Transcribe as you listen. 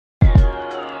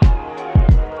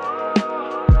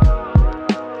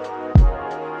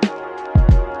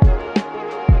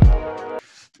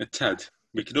A tad.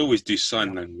 We could always do sign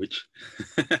Yeah. language.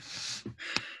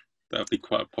 That'd be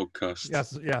quite a podcast.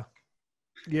 Yes, yeah.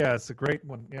 Yeah, it's a great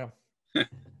one. Yeah.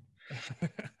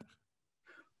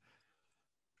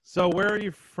 So where are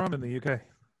you from in the UK?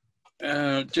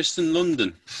 Just in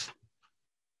London.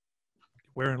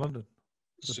 Where in London?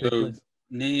 It's a big So place.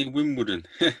 near Wimbledon.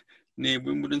 Near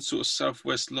Wimbledon, sort of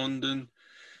southwest London.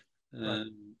 Right.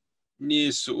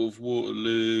 Near sort of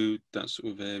Waterloo, that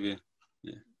sort of area.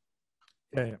 Yeah.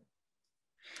 Yeah, yeah.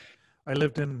 I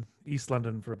lived in East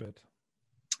London for a bit.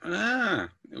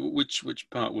 Which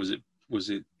part was it? Was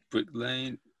it Brick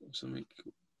Lane or something?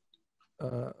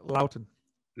 Loughton.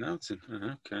 Loughton.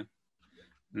 Okay.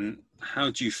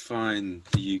 How do you find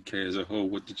the UK as a whole?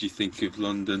 What did you think of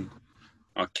London?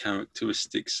 Our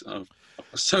characteristics of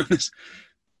personas?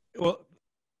 Well,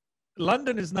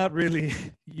 London is not really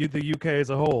the UK as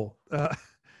a whole.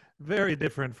 Very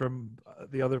different from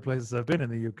the other places I've been in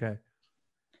the UK.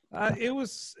 It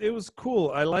was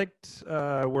cool. I liked we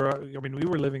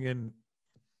were living in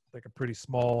like a pretty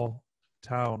small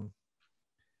town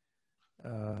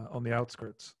on the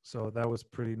outskirts, so that was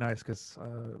pretty nice because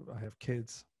I have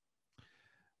kids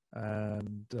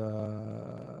and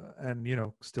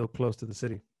still close to the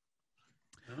city.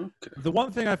 Okay. The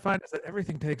one thing I find is that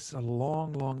everything takes a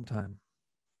long, long time.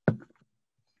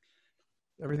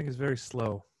 Everything is very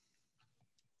slow.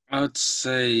 I'd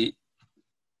say,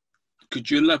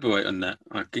 could you elaborate on that?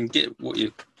 I can get what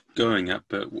you're going at,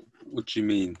 but what do you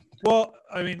mean? Well,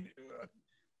 I mean,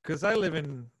 because I live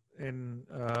in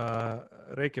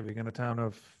Reykjavik, in a town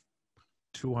of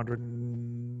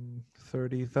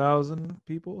 230,000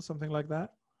 people, something like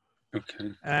that.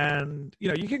 Okay. And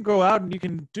you can go out and you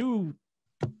can do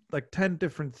like 10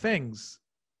 different things.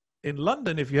 In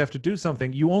London, if you have to do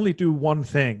something, you only do one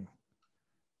thing,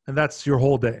 and that's your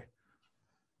whole day.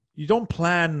 You don't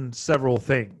plan several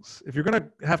things. If you're going to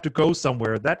have to go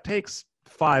somewhere, that takes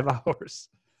 5 hours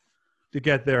to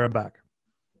get there and back.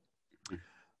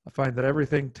 I find that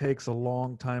everything takes a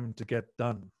long time to get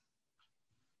done.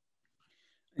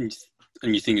 And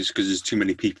you think it's because there's too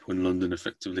many people in London,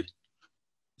 effectively?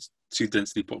 It's too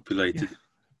densely populated. Yeah,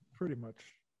 pretty much.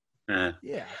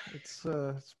 Yeah, it's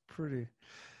pretty.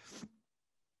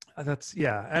 That's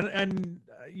and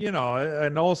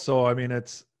also, I mean,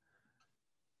 it's.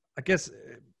 I guess.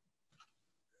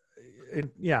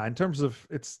 In terms of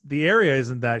the area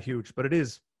isn't that huge, but it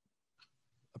is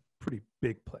a pretty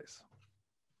big place.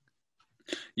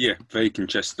 Yeah, very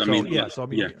congested.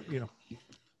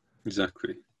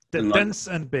 Exactly. Dense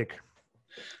and big.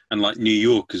 And like New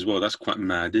York as well, that's quite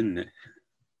mad, isn't it?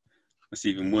 That's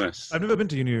even worse. I've never been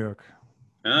to New York.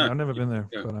 I've never been there,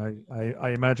 but I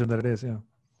imagine that it is, yeah.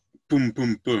 Boom,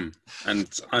 boom, boom. And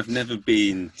I've never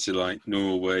been to like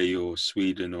Norway or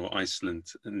Sweden or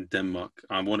Iceland and Denmark.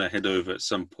 I want to head over at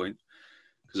some point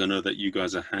because I know that you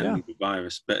guys are handling the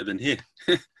virus better than here.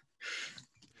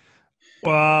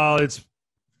 Well, it's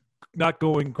not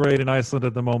going great in Iceland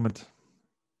at the moment.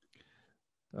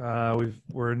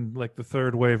 We're in like the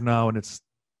third wave now, and it's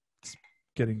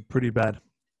getting pretty bad.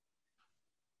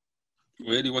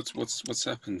 Really, what's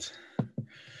happened?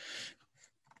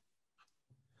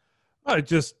 I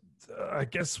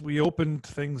guess we opened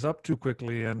things up too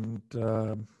quickly, and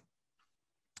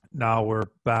now we're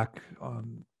back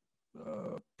on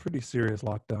pretty serious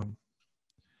lockdown.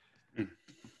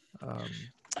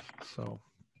 So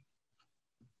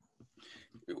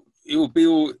it will be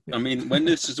all. I mean, when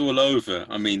this is all over,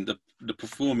 I mean, the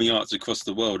performing arts across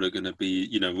the world are going to be,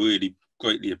 really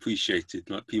greatly appreciated.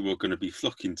 Like, people are going to be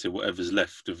flocking to whatever's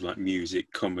left of like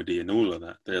music, comedy, and all of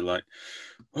that. They're like,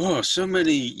 oh, so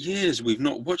many years we've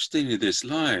not watched any of this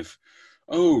live.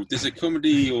 Oh, there's a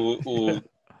comedy or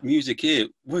music here.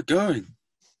 We're going.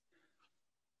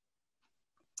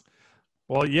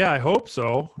 Well, yeah, I hope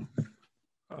so.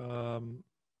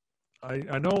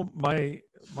 I know my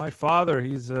father,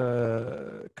 he's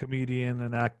a comedian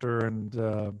and actor, and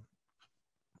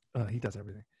he does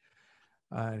everything.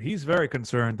 He's very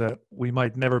concerned that we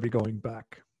might never be going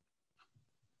back.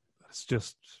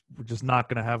 We're just not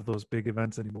going to have those big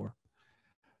events anymore.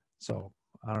 So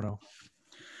I don't know.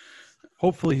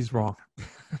 Hopefully he's wrong.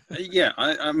 Yeah,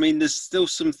 I mean, there's still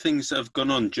some things that have gone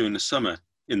on during the summer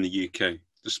in the UK,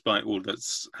 despite all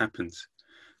that's happened.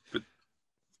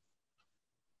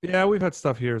 Yeah, we've had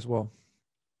stuff here as well.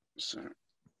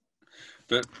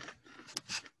 But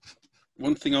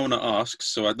one thing I want to ask,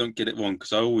 so I don't get it wrong,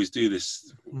 because I always do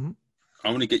this. Mm-hmm. I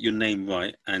want to get your name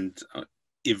right. And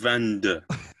Evander.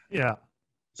 Yeah.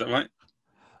 Is that right?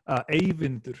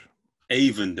 Eyvindur.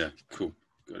 Eyvindur. Cool.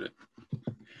 Got it.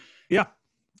 Yeah.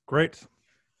 Great.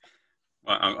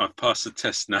 I've passed the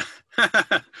test now.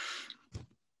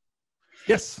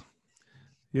 Yes,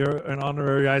 you're an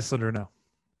honorary Icelander now.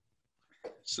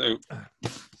 So, I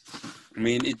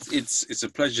mean, it's a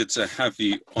pleasure to have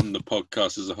you on the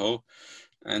podcast as a whole,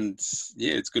 and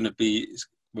yeah,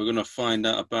 we're gonna find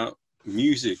out about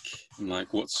music and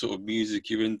like what sort of music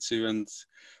you're into, and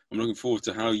I'm looking forward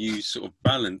to how you sort of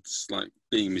balance like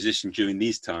being a musician during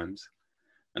these times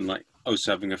and like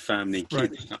also having a family and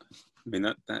kids. Right. I mean,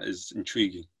 that is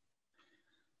intriguing.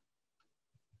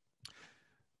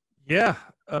 Yeah.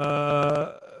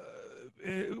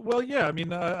 Well, yeah. I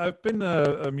mean, I've been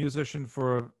a musician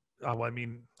for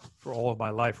all of my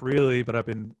life, really. But I've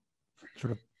been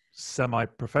sort of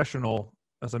semi-professional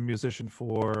as a musician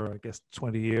for, I guess,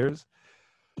 20 years.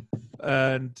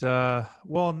 And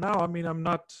well, now, I mean, I'm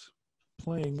not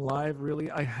playing live,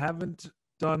 really. I haven't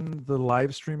done the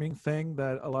live streaming thing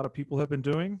that a lot of people have been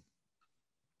doing,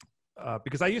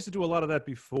 because I used to do a lot of that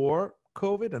before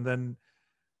COVID, and then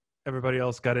everybody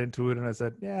else got into it, and I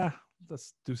said, yeah,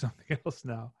 let's do something else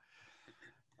now.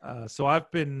 So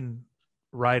I've been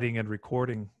writing and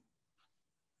recording,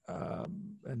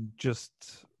 and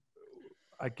just,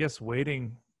 I guess,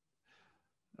 waiting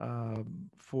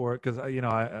for it, because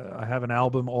I have an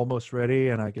album almost ready,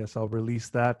 and I guess I'll release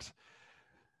that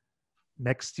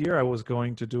next year. I was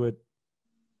going to do it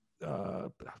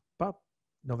about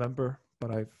November,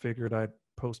 but I figured I'd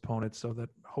postpone it so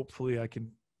that hopefully I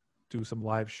can do some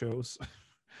live shows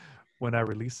when I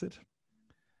release it.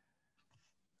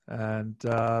 And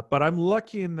but I'm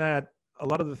lucky in that a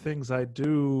lot of the things I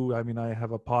do, I mean, I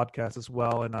have a podcast as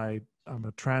well, and I'm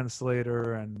a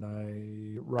translator, and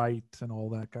I write and all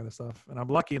that kind of stuff. And I'm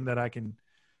lucky in that I can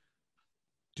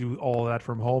do all that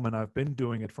from home, and I've been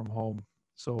doing it from home.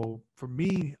 So for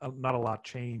me, not a lot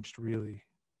changed really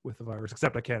with the virus,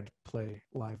 except I can't play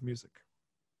live music.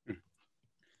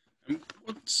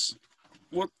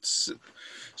 What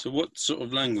sort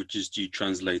of languages do you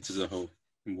translate as a whole?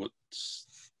 And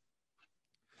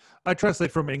I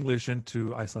translate from English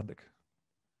into Icelandic.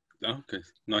 Oh, okay,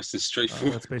 nice and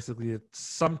straightforward. That's basically it.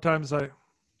 Sometimes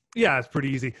it's pretty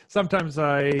easy. Sometimes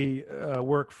I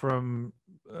work from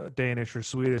Danish or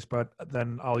Swedish, but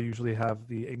then I'll usually have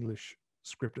the English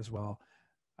script as well.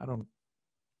 I don't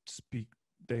speak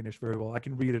Danish very well. I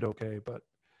can read it okay, but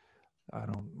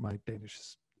my Danish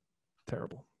is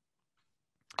terrible.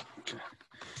 Okay.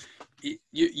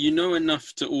 You know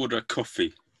enough to order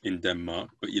coffee in Denmark,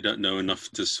 but you don't know enough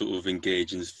to sort of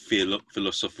engage in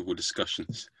philosophical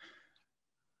discussions.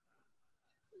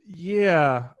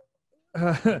 Yeah.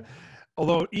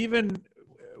 Although even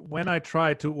when I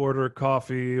try to order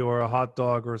coffee or a hot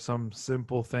dog or some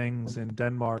simple things in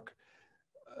Denmark,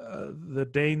 the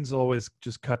Danes always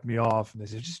just cut me off, and they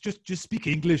say, just speak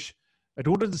English. I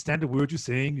don't understand the word you're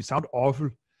saying. You sound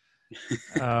awful.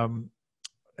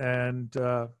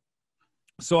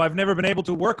 So I've never been able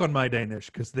to work on my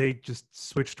Danish because they just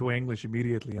switch to English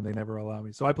immediately, and they never allow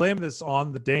me. So I blame this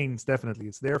on the Danes. Definitely,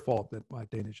 it's their fault that my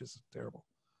Danish is terrible.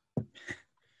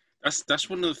 That's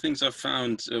one of the things I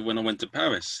found when I went to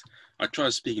Paris. I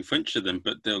tried speaking French to them,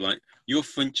 but they're like, "Your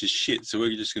French is shit, so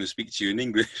we're just going to speak to you in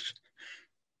English."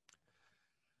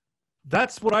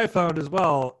 That's what I found as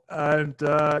well, and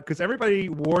because everybody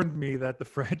warned me that the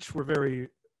French were very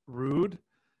rude,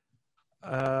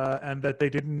 and that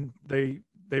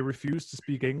they refused to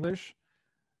speak English.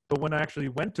 But when I actually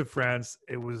went to France,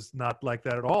 it was not like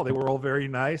that at all. They were all very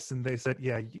nice, and they said,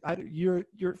 "Yeah, your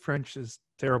French is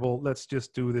terrible. Let's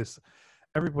just do this.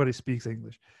 Everybody speaks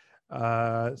English."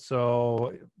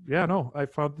 So yeah, no, I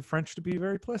found the French to be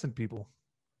very pleasant people.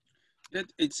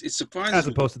 It's surprising. As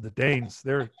opposed to the Danes,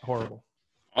 they're horrible.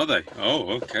 Are they?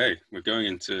 Oh, okay. We're going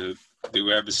into do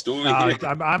we have a story?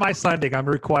 I'm Icelandic. I'm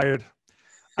required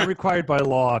by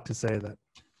law to say that.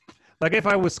 Like if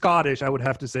I was Scottish, I would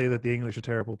have to say that the English are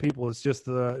terrible people. It's just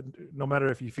no matter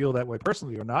if you feel that way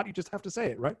personally or not, you just have to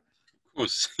say it, right? Of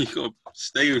course, you got to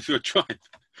stay with your tribe.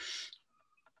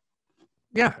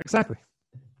 Yeah, exactly.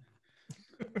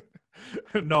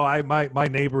 No, my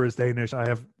neighbor is Danish. I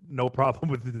have no problem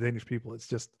with the Danish people. It's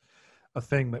just a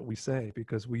thing that we say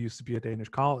because we used to be a Danish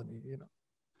colony,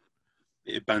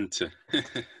 Bit of banter.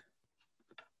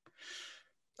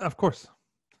 Of course.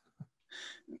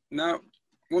 Now,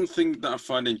 one thing that I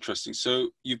find interesting.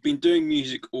 So you've been doing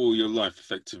music all your life,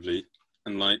 effectively,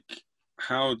 and like,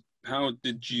 how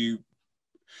did you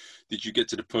get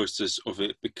to the process of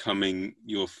it becoming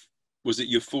was it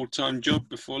your full-time job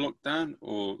before lockdown,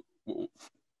 or?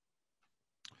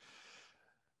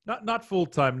 Not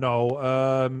full-time,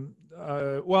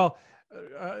 no. Well,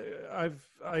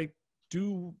 I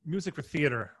do music for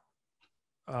theater.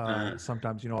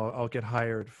 Sometimes, I'll get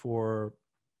hired for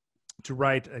to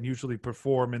write and usually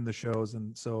perform in the shows.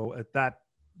 And so at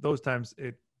those times,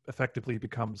 it effectively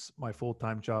becomes my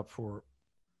full-time job for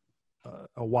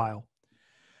a while.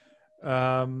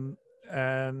 I'm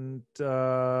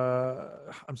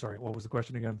sorry, what was the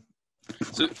question again?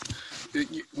 So,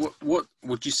 what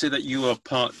would you say that you are a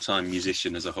part-time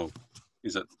musician as a whole?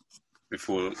 Is that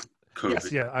before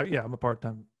COVID? Yes, I'm a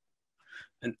part-time.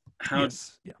 And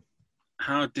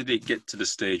how did it get to the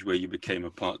stage where you became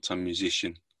a part-time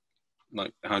musician?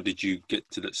 Like, how did you get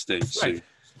to that stage? Right.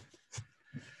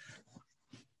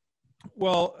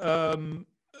 Well,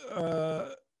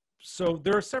 so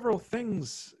there are several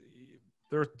things.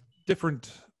 There are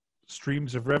different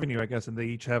streams of revenue, I guess, and they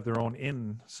each have their own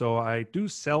in. So I do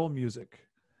sell music,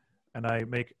 and I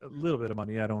make a little bit of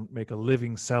money. I don't make a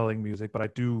living selling music, but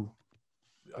I've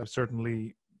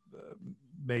certainly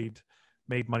made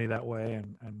money that way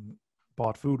and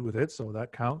bought food with it, so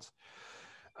that counts.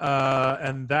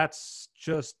 And that's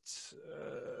just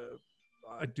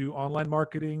I do online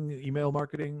marketing, email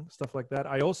marketing, stuff like that.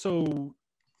 I also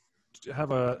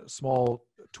have a small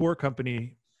tour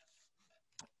company,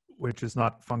 which is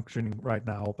not functioning right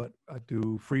now, but I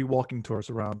do free walking tours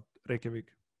around Reykjavik.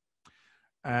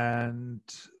 And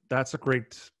that's a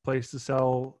great place to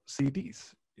sell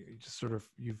CDs.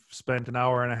 You've spent an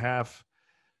hour and a half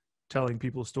telling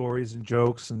people stories and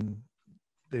jokes, and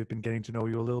they've been getting to know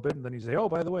you a little bit. And then you say, oh,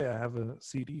 by the way, I have a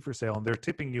CD for sale, and they're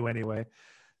tipping you anyway.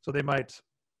 So they might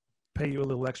pay you a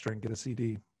little extra and get a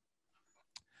CD.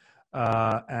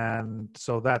 And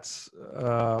so that's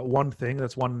one thing.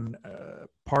 That's one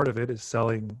part of it, is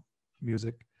selling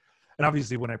music. And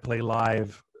obviously when I play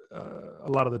live, a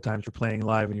lot of the times you're playing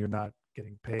live and you're not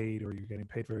getting paid, or you're getting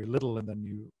paid very little, and then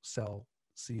you sell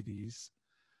CDs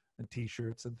and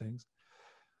T-shirts and things.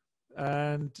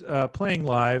 And playing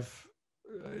live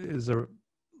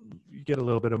you get a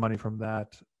little bit of money from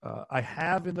that. I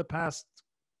have in the past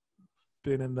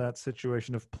been in that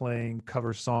situation of playing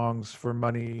cover songs for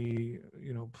money,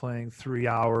 playing 3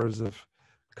 hours of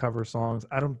cover songs.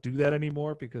 I don't do that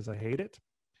anymore because I hate it,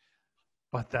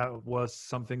 but that was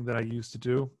something that I used to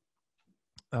do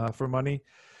for money.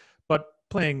 But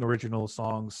playing original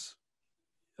songs,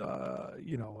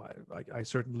 I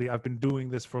certainly, I've been doing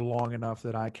this for long enough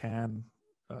that I can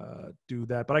do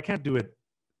that, but I can't do it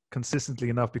consistently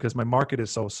enough because my market is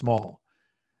so small.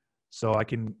 So I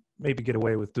can maybe get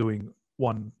away with doing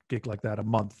one gig like that a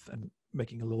month and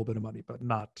making a little bit of money, but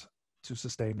not to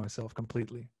sustain myself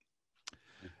completely.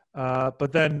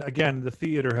 But then again, the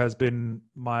theater has been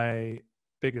my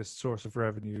biggest source of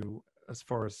revenue as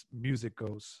far as music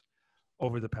goes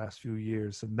over the past few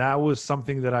years. And that was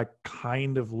something that I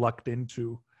kind of lucked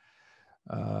into.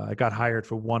 I got hired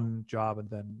for one job, and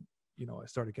then, I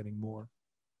started getting more.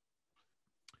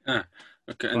 Okay.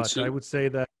 But so I would say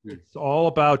that it's all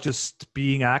about just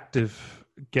being active,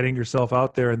 getting yourself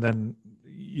out there. And then,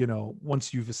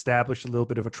 once you've established a little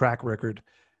bit of a track record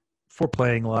for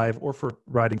playing live or for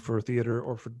writing for a theater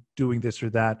or for doing this or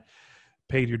that,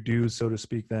 paid your dues, so to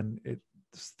speak, then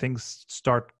things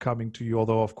start coming to you.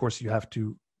 Although, of course, you have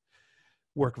to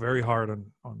work very hard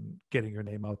on getting your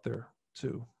name out there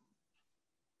too.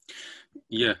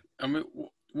 Yeah. I mean,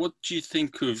 what do you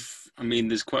think of,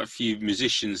 there's quite a few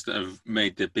musicians that have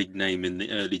made their big name in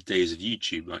the early days of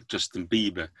YouTube, like Justin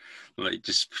Bieber, like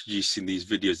just producing these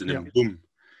videos and then boom.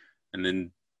 And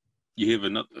then you hear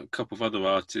a couple of other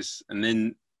artists, and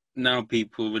then now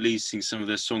people are releasing some of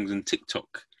their songs on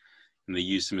TikTok, and they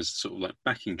use them as sort of like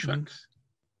backing tracks.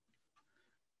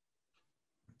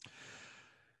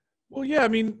 Well, yeah, I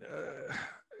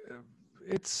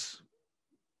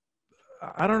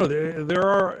don't know.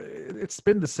 It's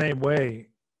been the same way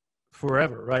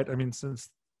forever, right?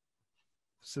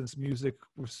 Since music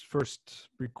was first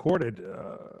recorded,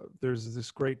 there's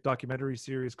this great documentary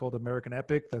series called American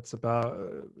Epic. It's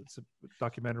a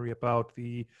documentary about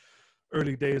the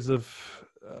early days of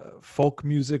folk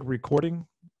music recording.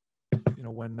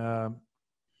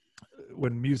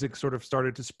 When music sort of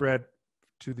started to spread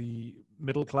to the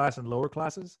middle class and lower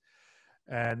classes.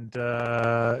 And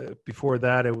before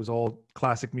that, it was all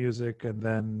classic music. And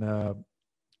then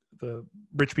the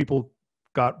rich people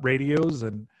got radios.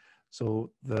 And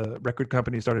so the record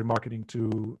company started marketing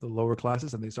to the lower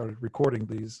classes, and they started recording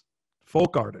these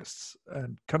folk artists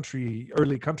and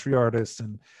early country artists.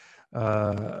 And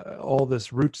all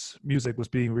this roots music was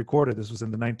being recorded. This was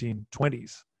in the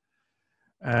 1920s.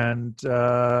 And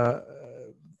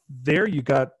there you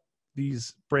got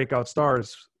these breakout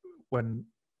stars when,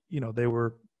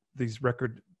 these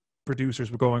record producers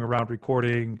were going around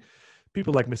recording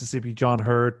people like Mississippi John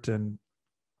Hurt and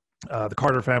the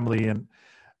Carter Family and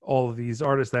all of these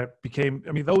artists that became,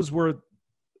 those were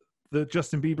the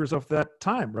Justin Biebers of that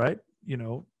time, right?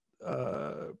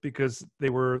 Because they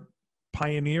were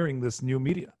pioneering this new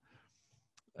media.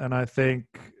 And I think,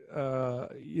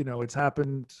 it's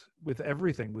happened with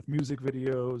everything, with music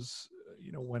videos,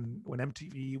 when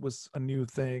MTV was a new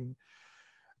thing.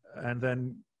 And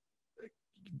then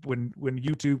when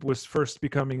YouTube was first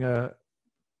becoming an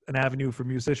avenue for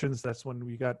musicians, that's when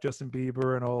we got Justin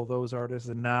Bieber and all those artists.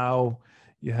 And now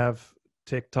you have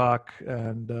TikTok,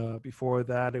 and before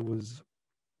that it was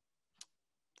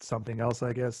something else,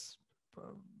 I guess.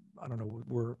 I don't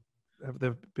know. Have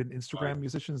there been Instagram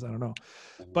musicians? I don't know.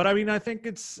 But I mean, I think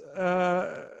it's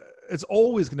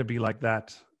always going to be like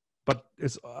that. But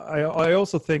I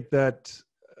also think that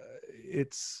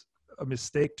it's a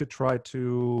mistake to try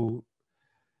to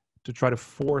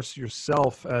force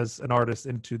yourself as an artist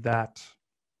into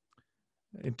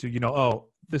oh,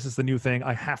 this is the new thing,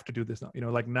 I have to do this now.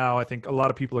 Like now I think a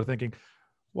lot of people are thinking,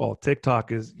 well,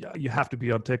 TikTok is, you have to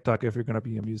be on TikTok if you're going to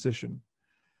be a musician.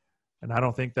 And I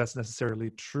don't think that's necessarily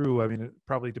true. I mean, it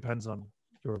probably depends on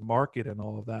your market and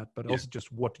all of that, but also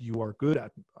just what you are good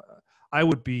at. I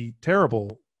would be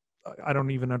terrible. I don't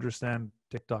even understand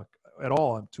TikTok at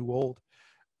all. I'm too old.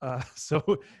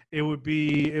 So it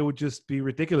would just be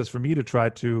ridiculous for me to try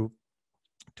to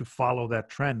follow that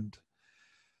trend,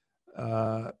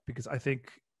 because I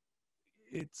think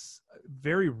it's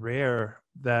very rare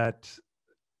that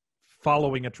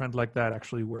following a trend like that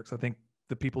actually works. I think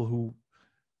the people who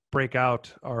break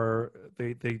out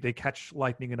they catch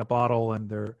lightning in a bottle,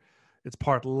 and it's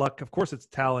part luck. Of course, it's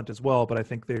talent as well, but I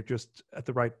think they're just at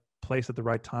the right place at the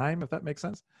right time, if that makes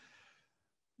sense.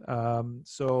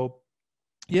 So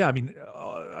yeah, I mean,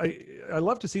 I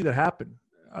love to see that happen.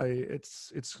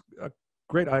 It's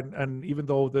great. And even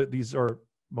though these are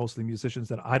mostly musicians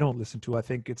that I don't listen to, I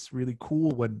think it's really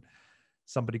cool when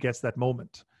somebody gets that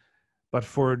moment. But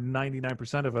for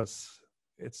 99% of us,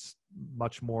 it's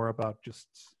much more about just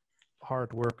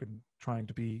hard work and trying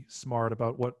to be smart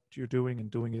about what you're doing and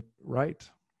doing it right.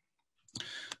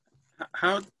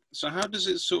 How does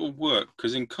it sort of work?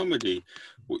 Because in comedy,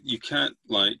 you can't,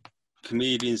 like,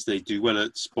 comedians, they do well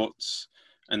at spots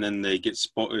and then they get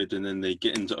spotted and then they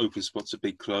get into open spots at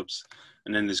big clubs,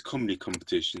 and then there's comedy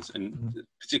competitions, and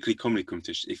particularly comedy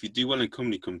competitions. If you do well in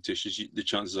comedy competitions, the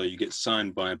chances are you get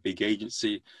signed by a big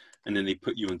agency and then they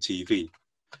put you on TV.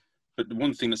 But the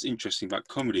one thing that's interesting about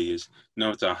comedy is no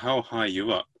matter how high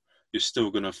you're up, you're still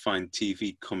going to find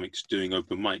TV comics doing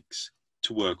open mics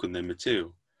to work on their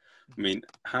material. I mean,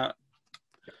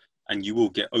 and you will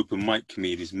get open mic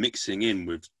comedians mixing in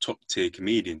with top tier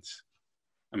comedians.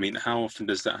 I mean, how often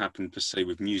does that happen, per se,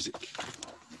 with music?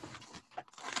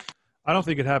 I don't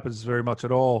think it happens very much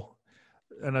at all.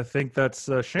 And I think that's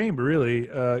a shame, really.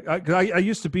 I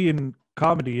used to be in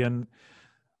comedy, and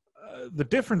the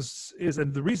difference is,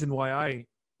 and the reason why I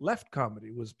left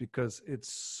comedy was because it's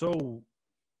so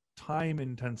time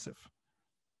intensive,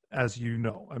 as you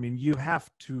know. I mean, you have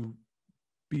to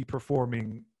be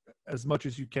performing as much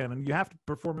as you can, and you have to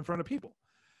perform in front of people,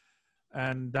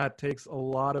 and that takes a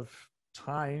lot of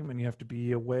time, and you have to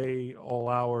be away all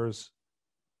hours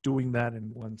doing that.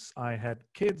 And once I had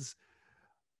kids,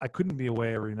 I couldn't be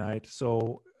away every night.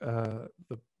 So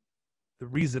the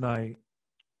reason I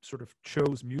sort of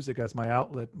chose music as my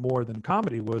outlet more than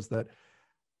comedy was that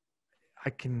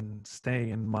I can stay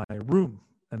in my room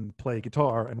and play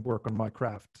guitar and work on my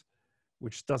craft,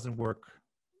 which doesn't work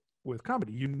with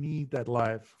comedy. You need that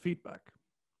live feedback.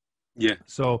 Yeah.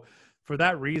 So for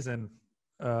that reason,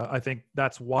 I think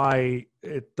that's why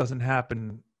it doesn't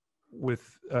happen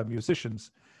with musicians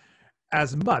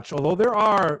as much. Although there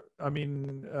are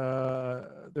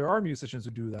musicians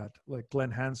who do that. Like Glenn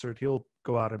Hansard, he'll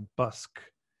go out and busk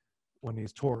when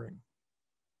he's touring. Do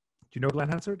you know Glenn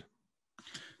Hansard?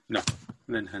 No,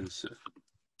 Glenn Hansard.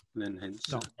 No.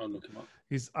 I'll look him up.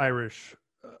 He's Irish.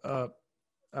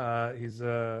 He's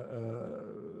a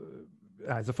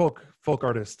folk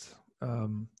artist.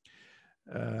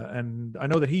 And I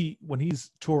know that when he's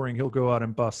touring, he'll go out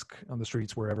and busk on the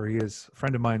streets wherever he is. A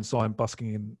friend of mine saw him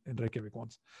busking in Reykjavik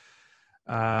once.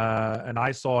 And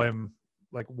I saw him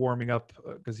like warming up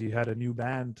because he had a new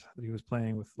band that he was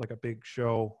playing with, like a big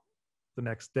show the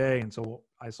next day. And so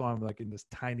I saw him like in this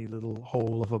tiny little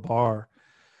hole of a bar,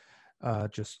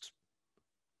 just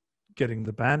getting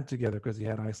the band together because he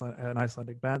had an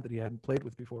Icelandic band that he hadn't played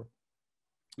with before.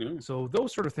 Yeah. So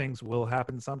those sort of things will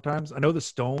happen sometimes. I know the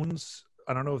Stones,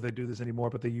 I don't know if they do this anymore,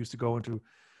 but they used to go into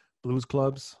blues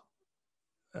clubs.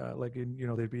 Like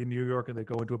they'd be in New York and they'd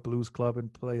go into a blues club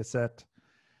and play a set.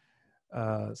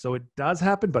 So it does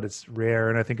happen, but it's rare.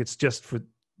 And I think it's just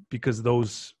because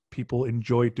those people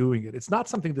enjoy doing it. It's not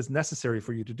something that's necessary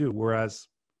for you to do. Whereas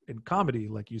in comedy,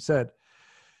 like you said,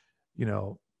 you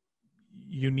know,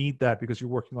 you need that because you're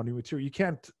working on new material. You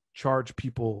can't charge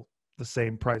people the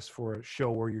same price for a show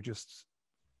where you're just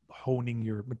honing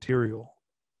your material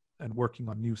and working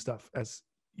on new stuff as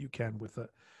you can with a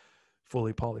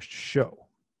fully polished show.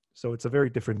 So it's a very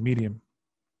different medium.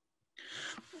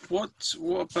 What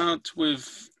about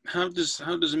with how does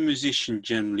a musician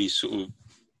generally sort of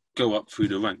go up through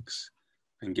the ranks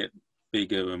and get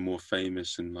bigger and more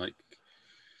famous and like?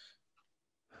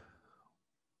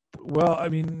 Well, I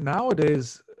mean,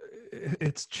 nowadays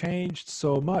it's changed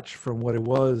so much from what it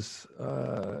was,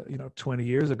 20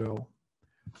 years ago.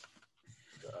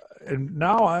 And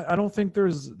now I don't think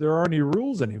there are any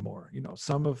rules anymore. You know,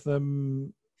 some of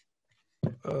them,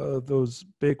 those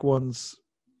big ones,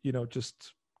 you know,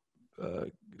 just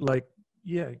like,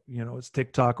 yeah, you know, it's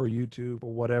TikTok or YouTube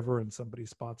or whatever, and somebody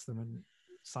spots them and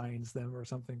signs them or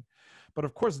something. But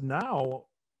of course now,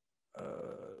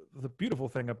 the beautiful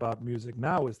thing about music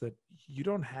now is that you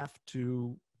don't have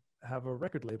to have a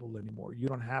record label anymore. You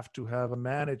don't have to have a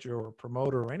manager or a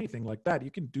promoter or anything like that.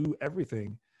 You can do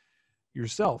everything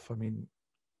yourself. I mean,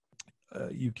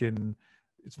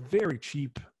 it's very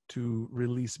cheap to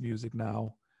release music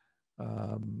now.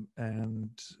 And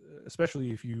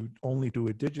especially if you only do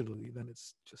it digitally, then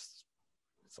it's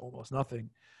almost nothing.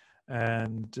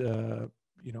 And,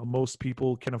 most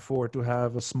people can afford to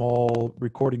have a small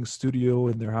recording studio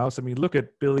in their house. I mean, look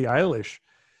at Billie Eilish.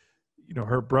 You know,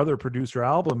 her brother produced her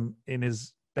album in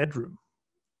his bedroom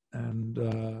and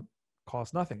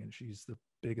cost nothing. And she's the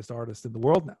biggest artist in the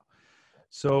world now.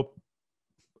 So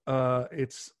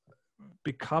it's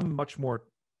become much more,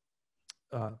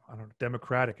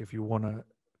 democratic, if you want to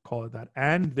call it that.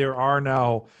 And there are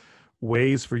now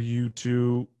ways for you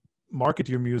to market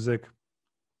your music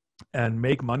and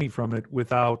make money from it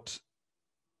without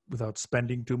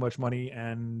spending too much money.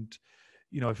 And,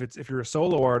 you know, if you're a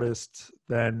solo artist,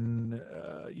 then,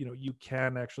 you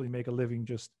can actually make a living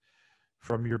just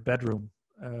from your bedroom,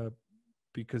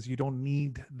 because you don't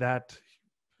need that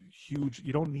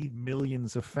you don't need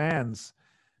millions of fans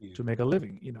to make a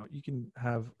living. You know, you can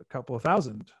have a couple of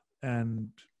thousand and,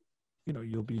 you know,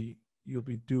 you'll be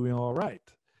doing all right.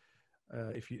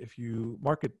 If you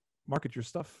market your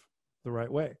stuff the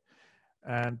right way.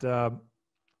 And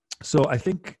so I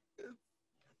think,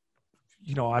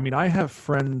 I mean, I have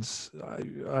friends.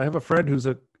 I have a friend who's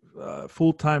a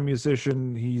full-time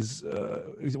musician. He's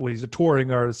a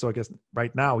touring artist, so I guess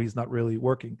right now he's not really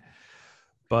working.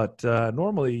 But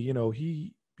normally,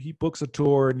 he books a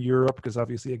tour in Europe because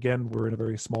obviously, again, we're in a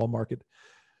very small market.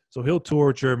 So he'll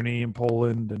tour Germany and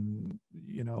Poland and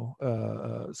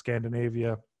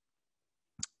Scandinavia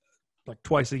like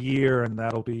twice a year, and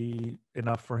that'll be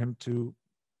enough for him to,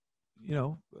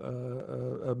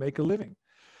 make a living.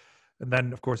 And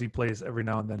then, of course, he plays every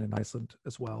now and then in Iceland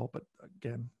as well, but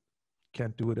again,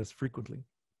 can't do it as frequently.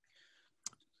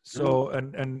 So,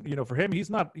 and for him, he's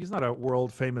not a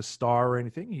world famous star or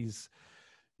anything. He's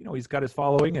got his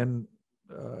following, and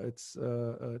it's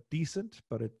decent,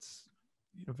 but it's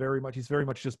he's very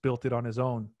much just built it on his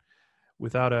own,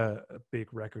 without a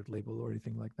big record label or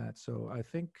anything like that. So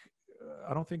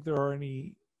I don't think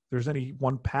there's any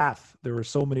one path. There are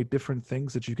so many different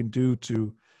things that you can do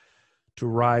to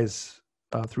rise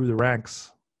through the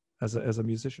ranks as a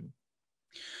musician.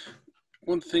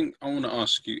 One thing I want to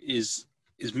ask you is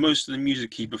most of the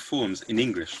music he performs in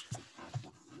English?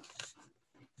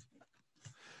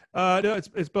 No,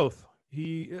 it's both.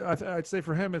 I'd say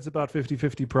for him, it's about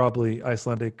 50-50 probably,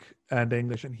 Icelandic and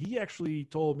English. And he actually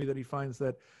told me that he finds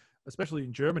that, especially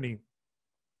in Germany,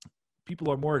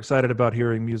 people are more excited about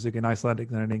hearing music in Icelandic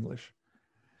than in English.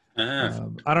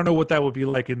 I don't know what that would be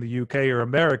like in the UK or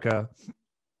America,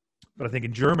 but I think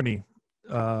in Germany,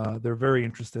 they're very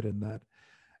interested in that.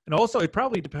 And also, it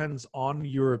probably depends on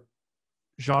your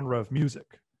genre of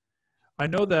music. I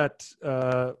know that,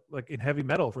 like in heavy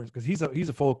metal, for instance, because he's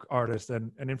a folk artist,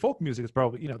 and in folk music, it's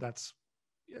probably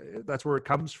that's where it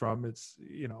comes from. It's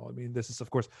I mean, this is of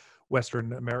course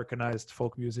Western Americanized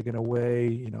folk music in a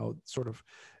way, sort of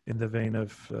in the vein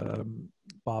of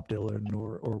Bob Dylan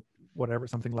or whatever,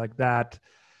 something like that.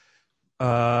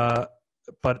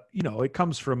 But it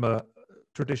comes from a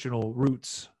traditional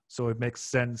roots, so it makes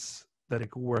sense that it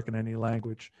could work in any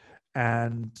language.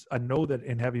 And I know that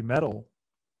in heavy metal,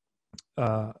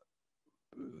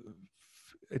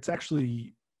 it's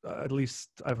actually, at least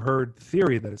I've heard the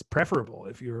theory that it's preferable.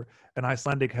 If you're an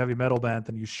Icelandic heavy metal band,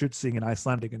 then you should sing in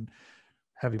Icelandic, and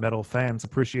heavy metal fans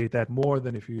appreciate that more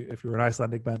than if you're an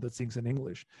Icelandic band that sings in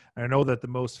English. And I know that the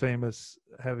most famous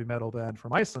heavy metal band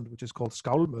from Iceland, which is called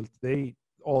Skálmöld,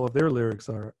 all of their lyrics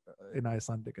are in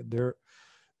Icelandic, and they're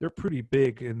they're pretty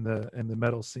big in the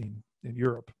metal scene in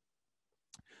Europe.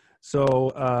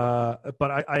 So,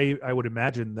 but I would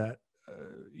imagine that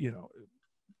you know,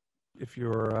 if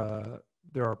you're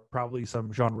there are probably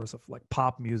some genres of like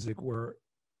pop music where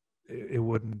it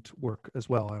wouldn't work as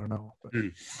well. I don't know. But.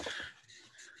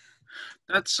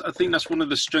 I think that's one of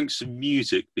the strengths of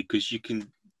music, because you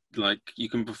can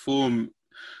perform.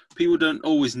 People don't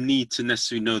always need to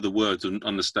necessarily know the words and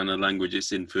understand the language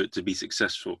it's in for it to be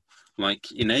successful.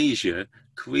 Like in Asia,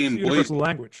 Korean it's a universal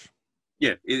language.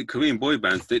 Yeah, Korean boy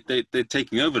bands, they're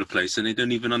taking over the place and they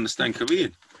don't even understand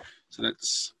Korean. So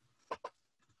that's...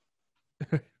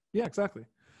 Yeah, exactly.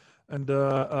 And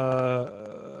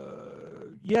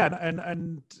yeah,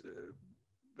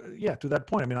 to that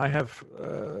point, I mean, I have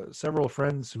several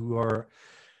friends who are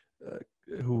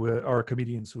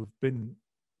comedians who've been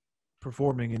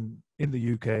performing in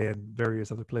the UK and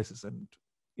various other places, and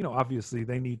you know, obviously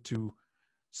they need to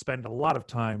spend a lot of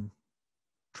time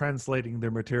translating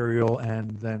their material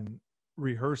and then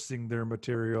rehearsing their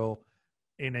material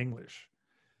in English,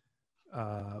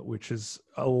 which is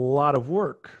a lot of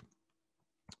work.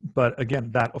 But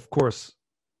again, that of course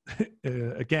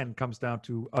again comes down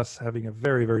to us having a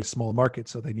very, very small market,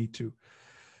 so they need to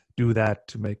do that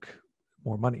to make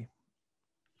more money.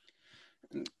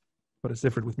 But it's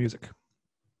different with music.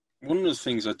 One of the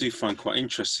things I do find quite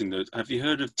interesting, though, have you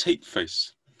heard of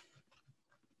Tapeface?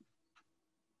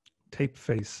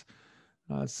 Tapeface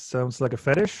sounds like a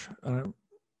fetish.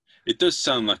 It does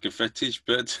sound like a fetish,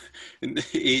 but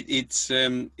it's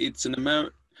an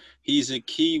American. He's a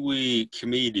Kiwi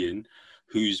comedian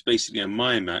who's basically a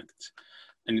mime act,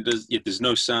 and he does. Yeah, there's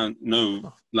no sound,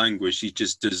 no language. He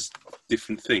just does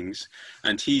different things,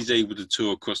 and he's able to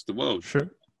tour across the world.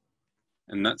 Sure.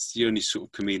 And that's the only sort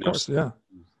of comedian. Of course, yeah.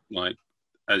 Like,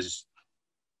 as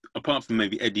apart from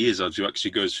maybe Eddie Izzard, who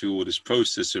actually goes through all this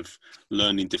process of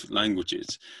learning different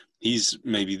languages, he's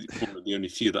maybe one of the only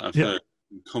few that I've heard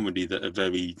in comedy that are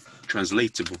very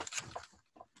translatable.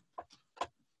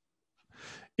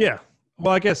 Yeah.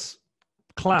 Well, I guess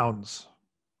clowns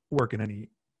work in any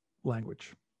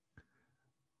language.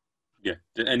 Yeah.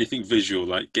 Anything visual,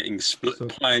 like getting split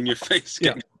pie in your face,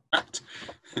 getting slapped.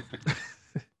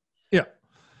 Yeah.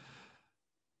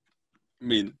 I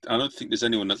mean, I don't think there's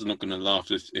anyone that's not going to laugh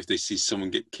if they see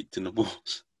someone get kicked in the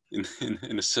balls in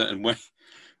a certain way.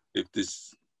 If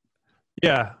there's...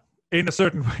 Yeah, in a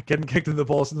certain way, getting kicked in the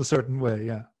balls in a certain way,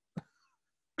 yeah.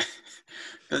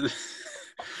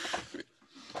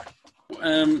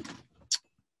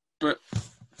 But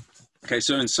okay,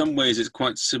 so in some ways it's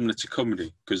quite similar to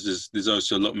comedy, because there's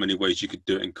also many ways you could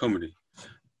do it in comedy.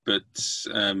 But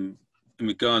in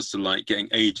regards to like getting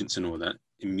agents and all that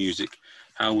in music,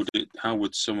 how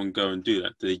would someone go and do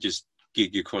that? Do they just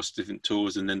gig across different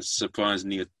tours and then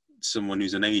surprisingly someone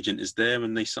who's an agent is there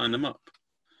and they sign them up?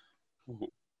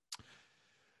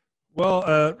 Well,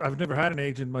 I've never had an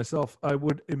agent myself. I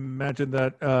would imagine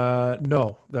that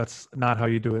no, that's not how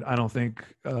you do it. I don't think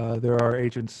there are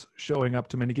agents showing up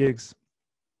to many gigs.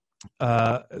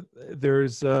 There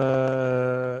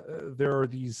are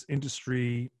these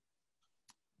industry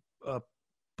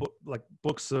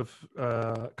books of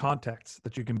contacts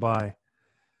that you can buy,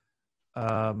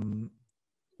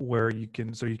 where you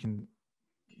can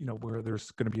where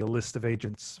there's going to be a list of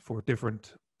agents for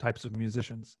different types of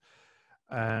musicians,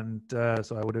 and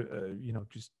so I would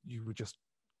you would just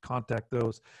contact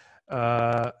those,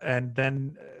 and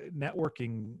then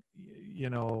networking.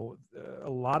 A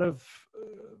lot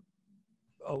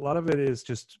of it is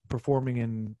just performing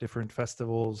in different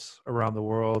festivals around the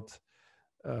world,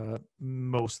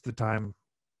 most of the time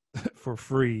for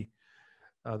free.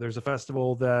 There's a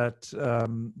festival that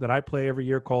I play every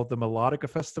year called the Melodica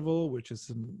Festival, which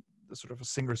is sort of a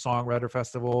singer-songwriter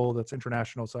festival that's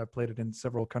international. So I've played it in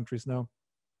several countries now,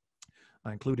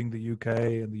 including the UK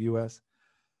and the US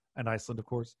and Iceland, of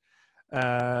course.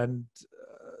 And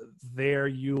there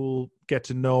you'll get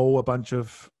to know a bunch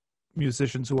of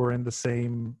musicians who are in the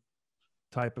same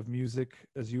type of music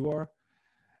as you are.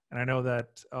 And I know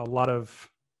that a lot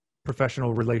of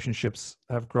professional relationships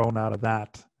have grown out of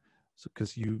that. So,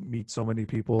 because you meet so many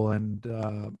people, and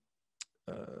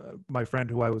my friend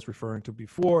who I was referring to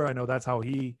before, I know that's how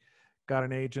he got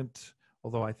an agent.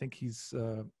 Although I think he's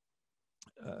been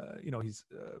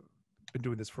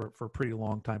doing this for a pretty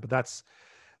long time. But that's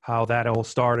how that all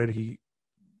started. He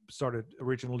started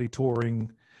originally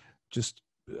touring just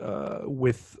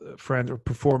with friends, or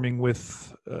performing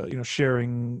with,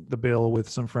 sharing the bill with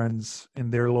some friends in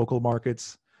their local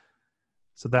markets.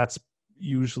 So that's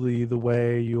usually the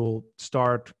way you'll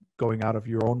start going out of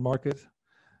your own market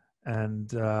and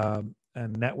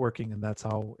networking, and that's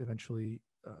how eventually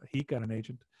he got an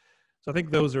agent. So I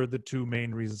think those are the two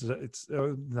main reasons. It's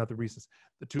not the reasons.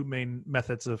 The two main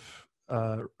methods of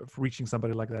reaching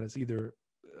somebody like that is either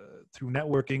through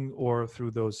networking or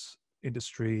through those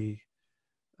industry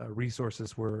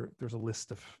resources where there's a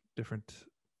list of different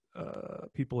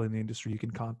people in the industry you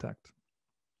can contact.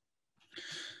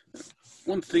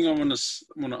 One thing I want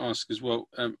to ask as well.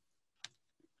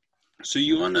 So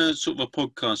you're on a sort of a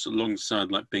podcast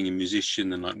alongside like being a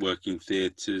musician and like working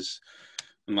theatres,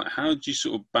 and like how do you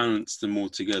sort of balance them all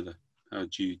together? How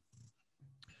do you?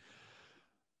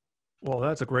 Well,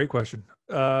 that's a great question,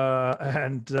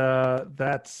 and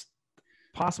that's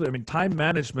possibly. I mean, time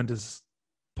management is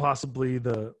possibly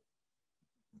the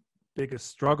biggest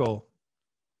struggle.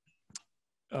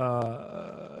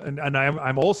 And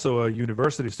I'm also a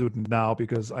university student now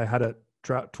because I had a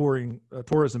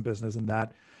tourism business, and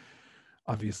that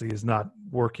obviously is not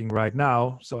working right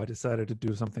now. So I decided to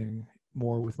do something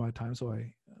more with my time. So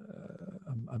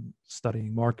I'm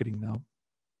studying marketing now.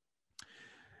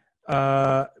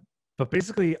 But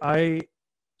basically, I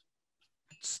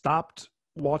stopped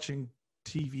watching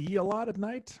TV a lot at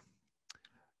night.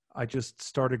 I just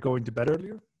started going to bed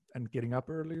earlier and getting up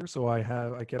earlier. So I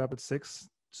get up at 6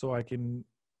 so I can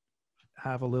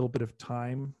have a little bit of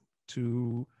time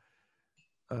to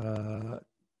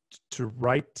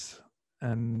write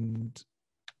and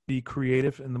be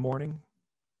creative in the morning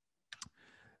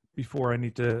before I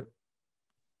need to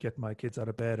get my kids out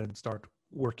of bed and start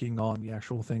working on the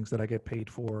actual things that I get paid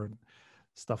for and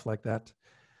stuff like that.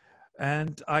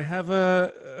 And I have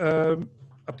a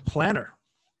planner,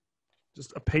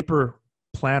 just a paper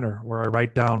planner where I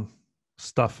write down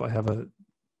stuff. I have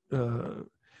the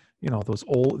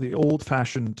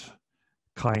old-fashioned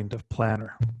kind of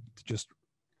planner. Just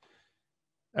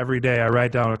every day I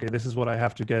write down, okay, this is what I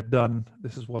have to get done.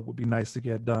 This is what would be nice to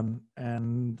get done.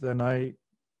 And then I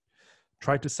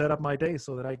try to set up my day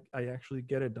so that I actually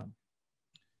get it done.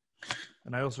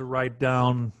 And I also write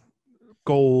down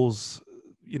goals,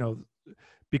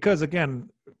 because again,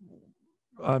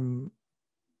 I'm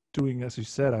doing, as you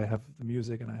said, I have the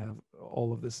music and I have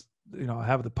all of this, I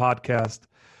have the podcast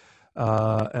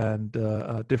and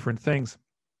different things.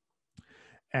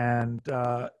 And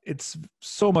it's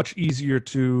so much easier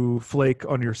to flake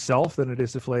on yourself than it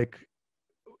is to flake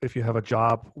if you have a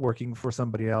job working for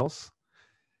somebody else.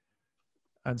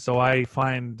 And so I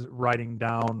find writing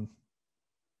down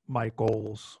my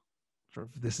goals, sort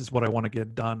of this is what I want to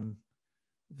get done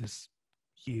this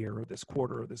year or this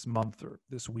quarter or this month or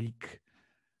this week.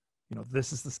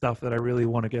 This is the stuff that I really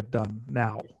want to get done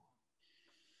now.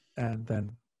 And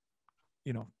then,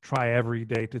 try every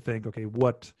day to think, okay,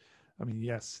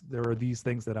 yes, there are these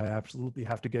things that I absolutely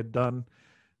have to get done.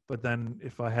 But then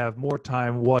if I have more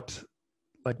time,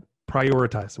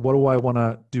 prioritize? What do I want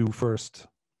to do first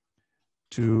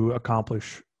to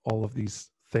accomplish all of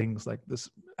these things, like this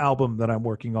album that I'm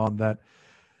working on that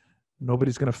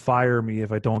nobody's going to fire me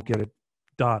if I don't get it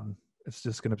done. It's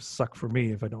just going to suck for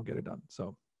me if I don't get it done.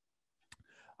 So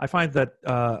I find that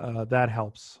that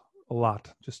helps a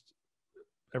lot. Just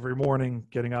every morning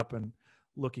getting up and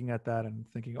looking at that and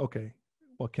thinking, okay,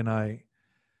 how can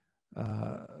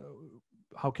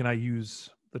I use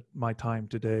my time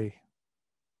today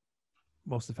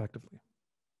most effectively?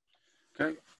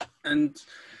 Okay. And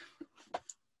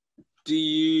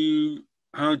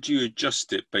how do you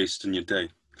adjust it based on your day?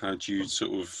 How do you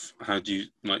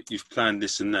like, you've planned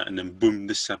this and that, and then boom,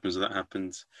 this happens, that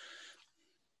happens?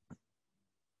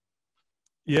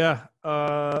 Yeah.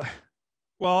 Well,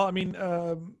 I mean,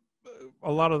 a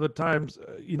lot of the times,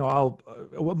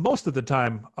 most of the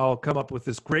time I'll come up with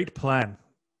this great plan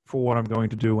for what I'm going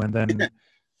to do. And then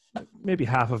maybe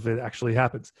half of it actually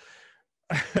happens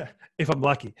if I'm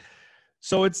lucky.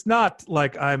 So it's not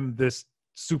like I'm this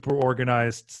super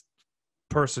organized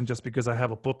person just because I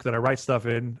have a book that I write stuff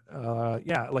in.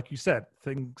 Like you said,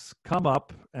 things come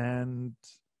up and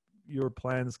your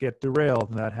plans get derailed,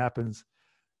 and that happens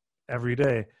every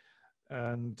day.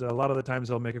 And a lot of the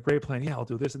times I'll make a great plan. Yeah, I'll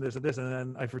do this and this and this. And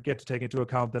then I forget to take into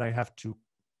account that I have to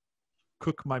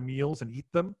cook my meals and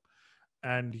eat them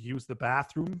and use the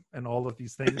bathroom and all of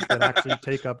these things that actually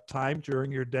take up time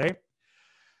during your day.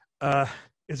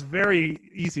 It's very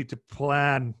easy to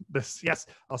plan this. Yes,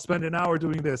 I'll spend an hour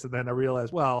doing this. And then I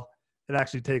realize, well, it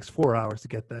actually takes 4 hours to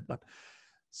get that done.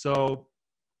 So,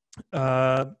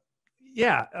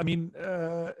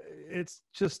 it's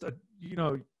just,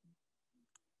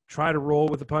 try to roll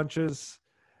with the punches.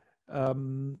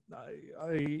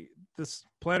 This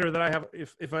planner that I have,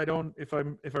 if I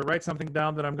write something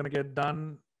down that I'm going to get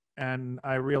done and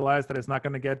I realize that it's not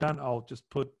going to get done, I'll just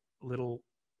put a little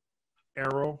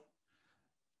arrow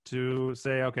to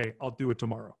say, okay, I'll do it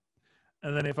tomorrow.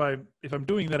 And then if I'm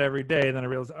doing that every day, then I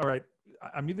realize, all right,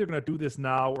 I'm either going to do this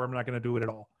now or I'm not going to do it at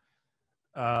all.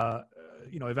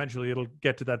 Eventually it'll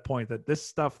get to that point that this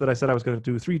stuff that I said I was going to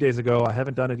do 3 days ago, I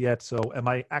haven't done it yet. So am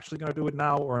I actually going to do it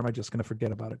now, or am I just going to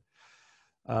forget about it?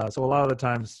 So a lot of the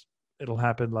times it'll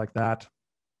happen like that.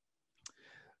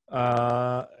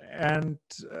 And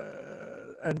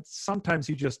sometimes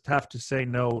you just have to say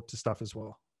no to stuff as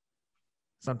well.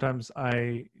 Sometimes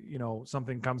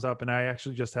something comes up and I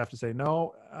actually just have to say,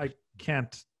 no, I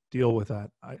can't deal with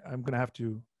that. I'm going to have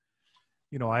to,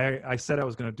 I said I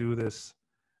was going to do this,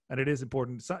 and it is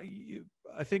important. So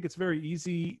I think it's very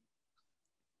easy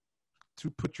to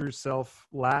put yourself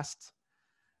last.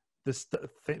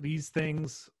 These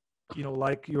things,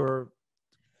 like your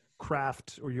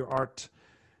craft or your art,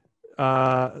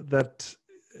 that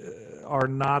are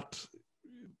not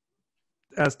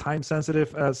as time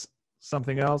sensitive as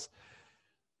something else.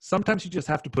 Sometimes you just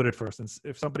have to put it first. And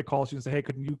if somebody calls you and say, hey,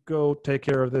 can you go take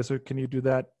care of this, or can you do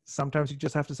that? Sometimes you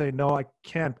just have to say, no, I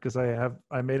can't, because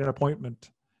I made an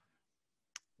appointment.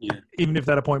 Yeah. Even if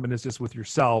that appointment is just with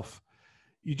yourself,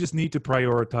 you just need to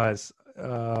prioritize.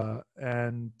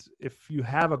 And if you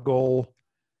have a goal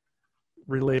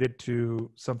related to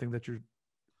something that you're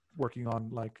working on,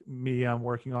 like me, I'm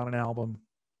working on an album,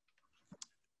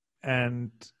 and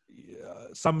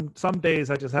some days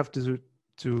I just have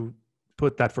to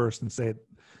put that first and say,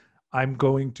 I'm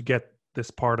going to get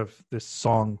this part of this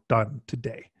song done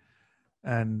today,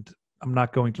 and I'm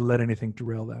not going to let anything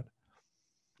derail that.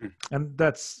 And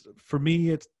that's, for me,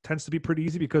 it tends to be pretty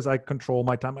easy because I control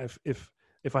my time.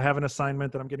 If I have an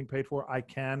assignment that I'm getting paid for, I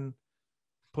can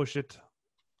push it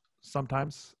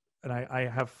sometimes, and I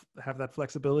have that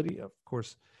flexibility. Of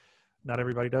course, not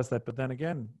everybody does that, but then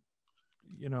again,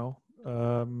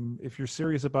 if you're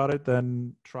serious about it,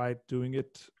 then try doing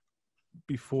it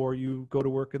before you go to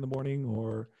work in the morning,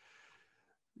 or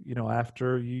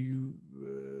after you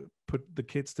put the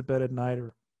kids to bed at night,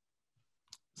 or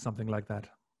something like that.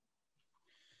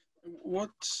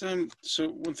 So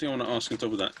one thing I want to ask on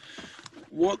top of that,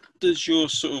 what does your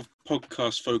sort of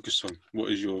podcast focus on?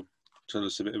 Tell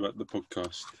us a bit about the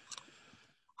podcast.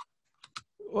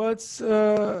 Well, it's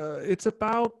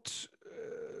about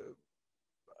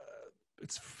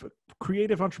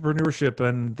creative entrepreneurship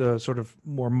and the sort of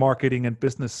more marketing and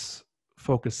business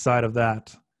focused side of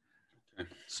that. Okay.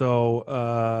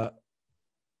 So,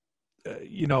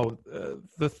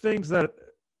 the things that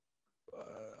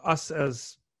us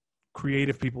as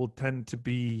creative people tend to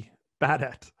be bad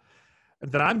at, and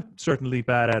that I'm certainly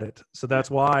bad at it. So that's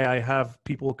why I have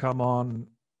people come on,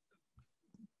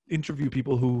 interview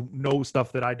people who know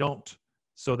stuff that I don't,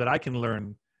 so that I can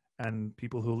learn, and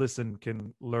people who listen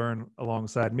can learn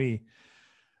alongside me.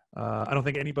 I don't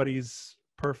think anybody's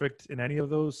perfect in any of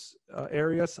those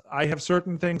areas. I have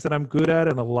certain things that I'm good at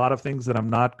and a lot of things that I'm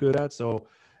not good at. So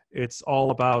it's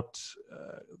all about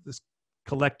this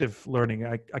collective learning.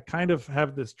 I kind of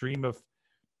have this dream of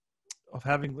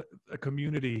having a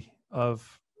community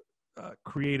of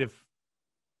creative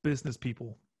business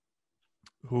people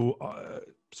who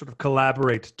sort of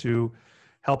collaborate to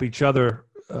help each other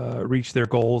reach their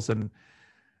goals and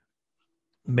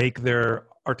make their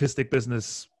artistic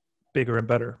business bigger and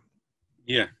better.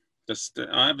 Yeah,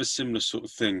 I have a similar sort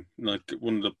of thing. Like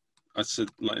I said,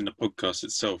 like in the podcast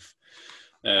itself,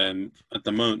 at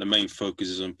the moment, the main focus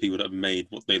is on people that have made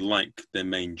what they like their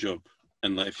main job.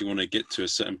 And like, if you want to get to a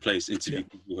certain place, interview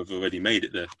people who have already made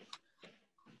it there,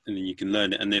 and then you can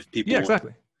learn it. And if people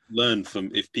learn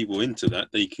from, if people into that,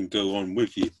 they can go on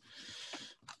with you.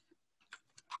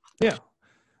 Yeah,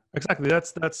 exactly.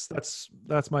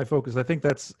 That's my focus. I think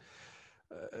that's,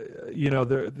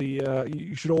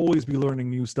 you should always be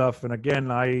learning new stuff. And again,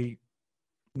 I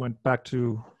went back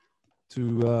to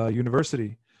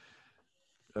university.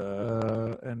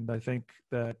 And I think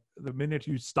that the minute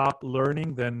you stop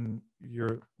learning, then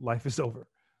your life is over.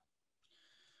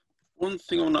 One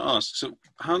thing I want to ask, so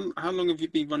how long have you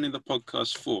been running the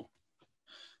podcast for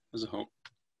as a whole?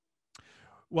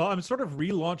 Well, I'm sort of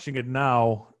relaunching it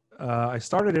now. I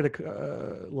started it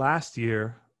last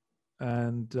year,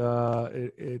 and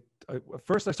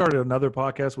first I started another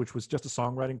podcast, which was just a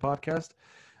songwriting podcast.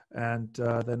 And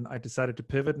then I decided to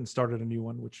pivot and started a new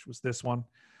one, which was this one.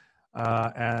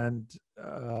 And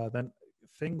then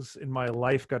things in my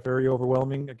life got very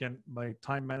overwhelming. Again, my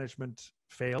time management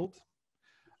failed,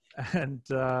 and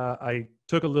I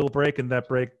took a little break, and that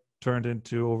break turned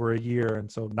into over a year.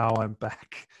 And so now I'm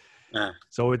back.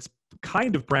 So it's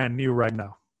kind of brand new right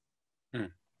now.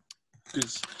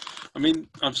 Because I mean,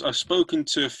 I've spoken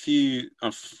to a few.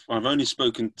 I've only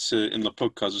spoken to in the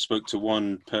podcast. I spoke to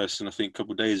one person I think a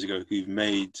couple of days ago who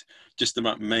just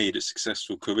about made a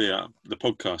successful career out of the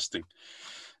podcasting,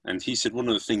 and he said one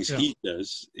of the things he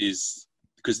does is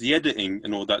because the editing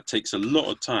and all that takes a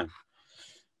lot of time,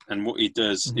 and what he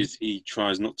does is he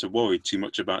tries not to worry too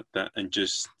much about that and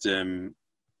just he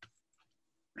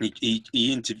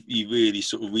really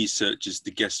sort of researches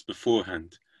the guests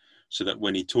beforehand, so that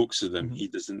when he talks to them, he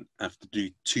doesn't have to do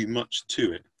too much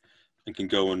to it and can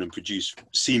go on and produce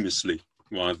seamlessly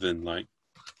rather than like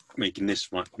making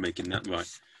this right, making that right.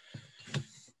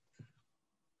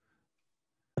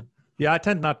 Yeah, I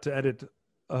tend not to edit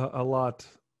a lot.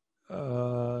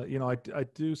 I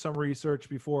do some research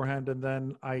beforehand and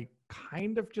then I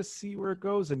kind of just see where it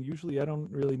goes. And usually I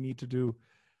don't really need to do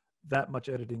that much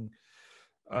editing.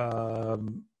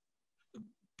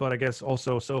 But I guess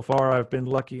also so far I've been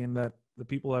lucky in that the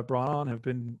people I've brought on have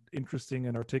been interesting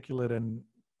and articulate, and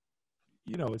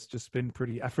it's just been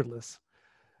pretty effortless.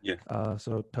 Yeah.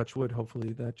 So touch wood,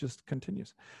 hopefully that just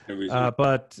continues.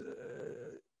 But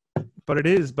it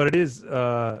is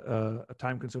a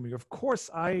time consuming. Of course,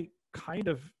 I kind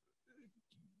of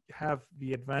have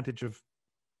the advantage of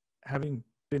having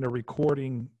been a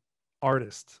recording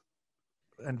artist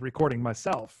and recording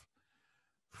myself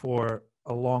for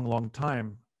a long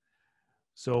time.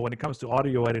 So when it comes to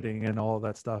audio editing and all of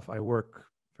that stuff, I work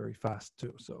very fast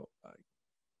too. So I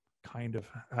kind of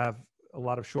have a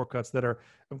lot of shortcuts that are,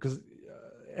 because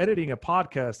editing a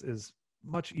podcast is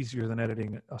much easier than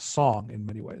editing a song in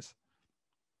many ways.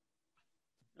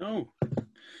 Oh,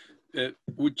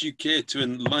 would you care to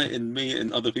enlighten me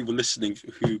and other people listening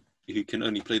who can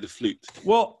only play the flute?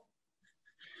 Well,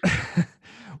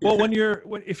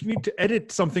 if you need to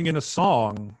edit something in a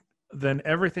song, then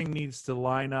everything needs to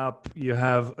line up. You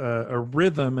have a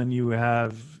rhythm and you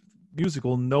have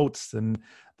musical notes, and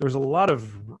there's a lot of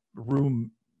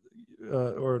room,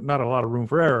 or not a lot of room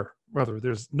for error. Rather,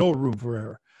 there's no room for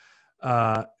error.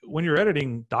 When you're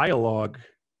editing dialogue,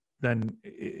 then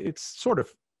it's sort of,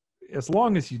 as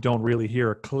long as you don't really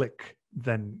hear a click,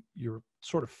 then you're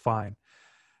sort of fine.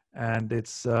 And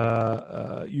it's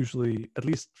usually, at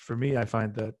least for me, I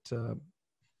find that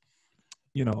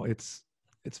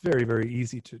it's very, very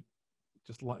easy to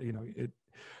just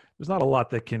there's not a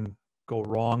lot that can go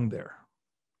wrong there.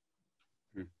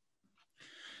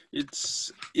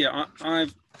 It's I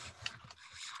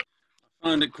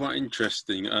find it quite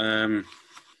interesting.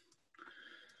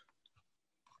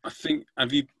 I think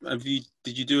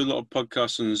did you do a lot of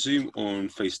podcasts on Zoom or on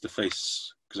face to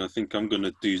face? Because I think I'm going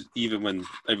to do, even when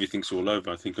everything's all over,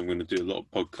 I think I'm going to do a lot of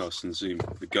podcasts on Zoom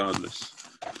regardless.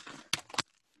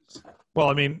 Well,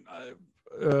 I mean,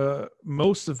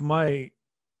 most of my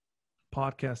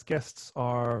podcast guests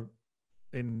are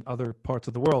in other parts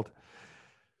of the world.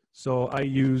 So I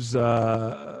use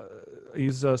a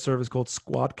service called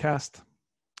Squadcast,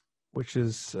 which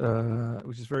is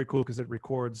very cool because it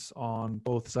records on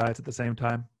both sides at the same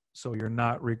time. So you're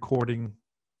not recording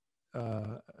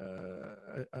a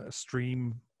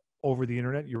stream over the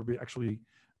internet.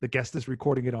 The guest is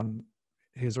recording it on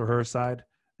his or her side,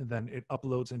 and then it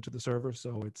uploads into the server.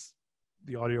 So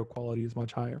the audio quality is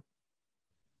much higher.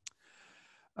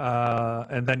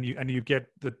 And then you get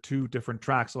the two different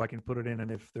tracks, so I can put it in,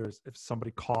 and if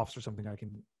somebody coughs or something, I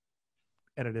can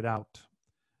edit it out.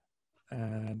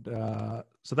 And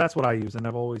so that's what I use, and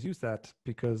I've always used that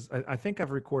because I think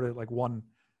I've recorded like 1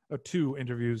 or 2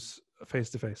 interviews face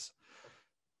to face.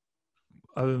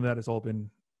 Other than that, it's all been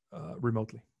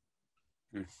remotely.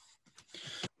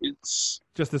 It's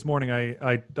just this morning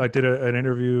I did an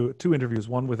interview, 2 interviews,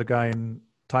 one with a guy in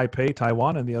Taipei,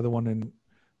 Taiwan, and the other one in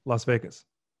Las Vegas.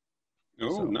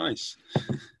 Oh, nice.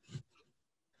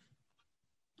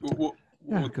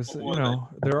 Because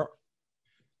there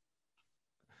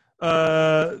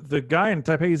are the guy in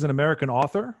Taipei is an American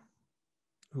author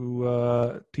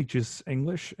who teaches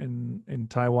English in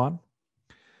Taiwan,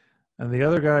 and the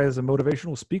other guy is a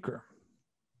motivational speaker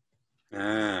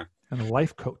and a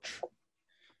life coach.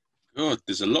 God,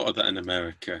 there's a lot of that in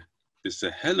America. There's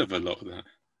a hell of a lot of that.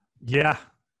 Yeah.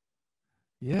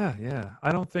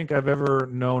 I don't think I've ever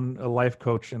known a life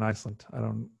coach in Iceland. I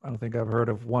don't think I've heard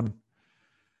of one.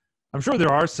 I'm sure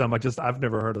there are some. I've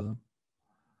never heard of them.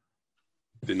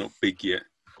 They're not big yet.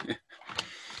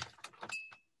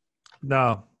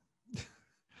 No,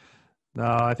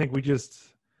 I think we just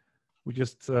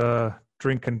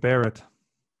drink and bear it.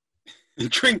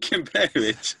 Drink and bear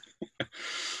it.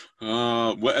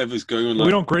 Whatever's going on.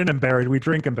 We don't grin and bear it. We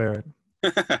drink and bear it.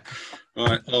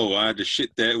 Right. Oh, I had a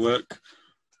shit day at work.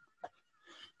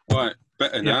 Right.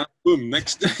 Better now. Boom.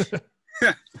 Next day.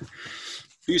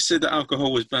 Who said that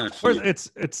alcohol was bad for Or you? it's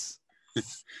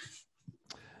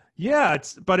yeah,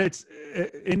 it's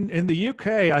in the UK.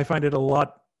 I find it a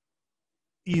lot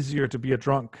easier to be a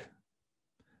drunk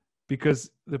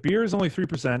because the beer is only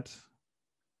 3%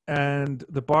 and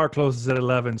the bar closes at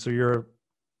 11, so you're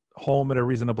home at a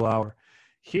reasonable hour.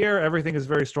 Here, everything is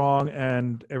very strong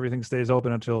and everything stays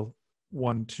open until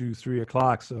 1, 2, 3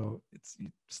 o'clock. So it's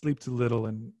you sleep too little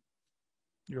and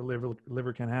your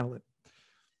liver can't handle it.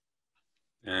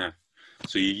 Yeah.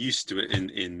 So you're used to it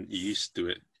you're used to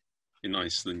it in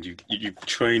Iceland. You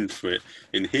trained for it.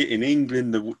 In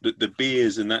England, the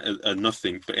beers and that are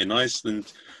nothing. But in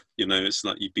Iceland, it's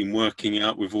like you've been working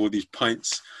out with all these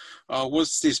pints. Oh,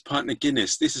 what's this pint of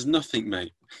Guinness? This is nothing,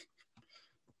 mate.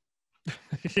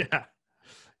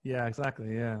 Yeah,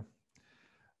 exactly. Yeah,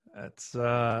 it's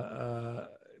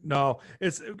no,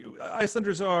 it's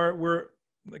Icelanders we're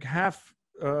like half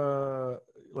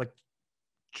like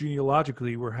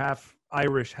genealogically we're half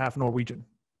Irish, half Norwegian,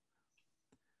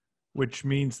 which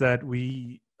means that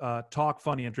we talk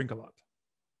funny and drink a lot.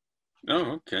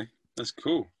 Oh, okay, that's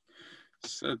cool.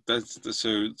 So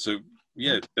so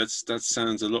yeah, that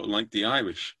sounds a lot like the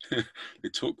Irish. They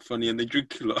talk funny and they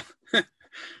drink a lot.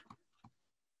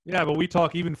 Yeah, but we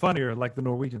talk even funnier like the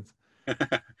Norwegians.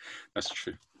 That's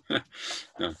true. No.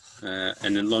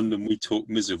 And in London, we talk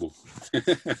miserable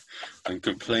and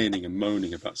complaining and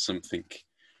moaning about something.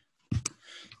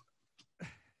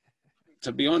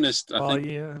 To be honest, I think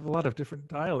you have a lot of different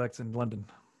dialects in London.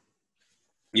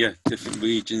 Yeah, different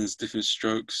regions, different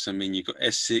strokes. I mean, you got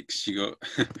Essex, you got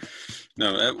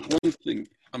no. One thing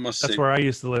I must say. That's where I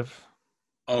used to live.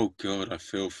 Oh God, I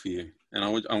feel for you. And I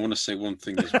want to say one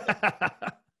thing as well.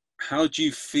 How do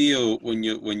you feel when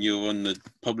you're on the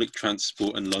public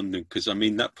transport in London? Because I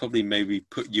mean, that probably maybe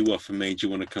put you off and made you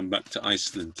want to come back to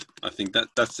Iceland. I think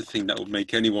that's the thing that would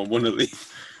make anyone want to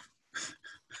leave.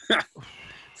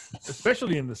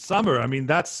 Especially in the summer. I mean,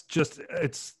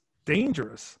 it's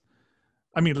dangerous.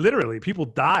 I mean, literally, people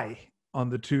die on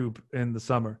the tube in the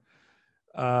summer.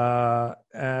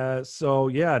 So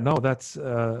yeah, no, that's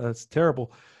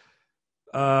terrible.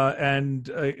 And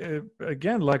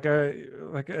again, like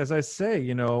as I say,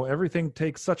 everything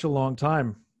takes such a long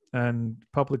time, and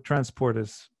public transport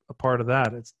is a part of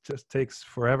that. It just takes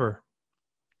forever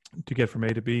to get from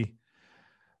A to B.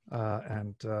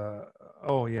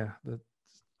 Oh yeah, the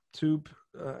tube,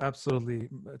 absolutely,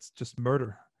 it's just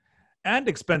murder. And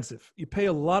expensive. You pay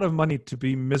a lot of money to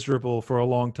be miserable for a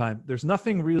long time. There's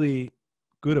nothing really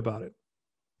good about it.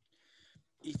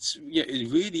 It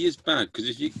really is bad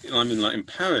because like in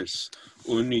Paris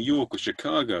or in New York or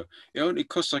Chicago, it only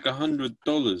costs like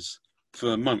 $100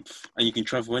 for a month, and you can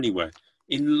travel anywhere.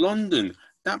 In London,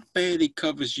 that barely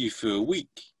covers you for a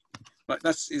week. Like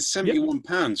it's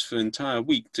 £71 for an entire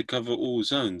week to cover all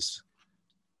zones.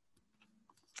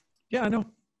 Yeah, I know.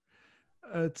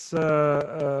 It's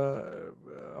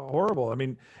horrible. I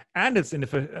mean, and it's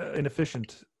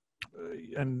inefficient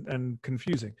and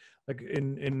confusing. Like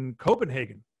in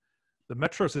Copenhagen, the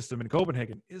metro system in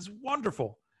Copenhagen is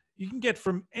wonderful. You can get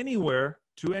from anywhere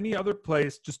to any other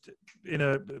place just in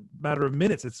a matter of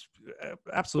minutes. It's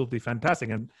absolutely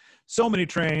fantastic, and so many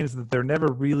trains that they're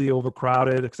never really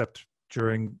overcrowded except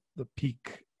during the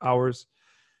peak hours.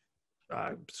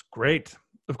 It's great.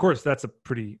 Of course, that's a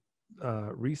pretty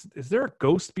recent. Is there a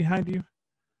ghost behind you?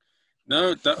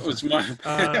 No, that was my.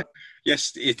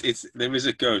 Yes, it's there is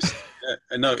a ghost.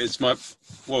 No, it's my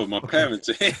parents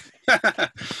are here.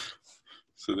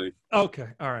 So they. Okay,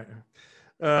 all right.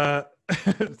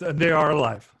 They are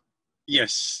alive.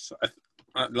 Yes,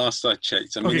 last I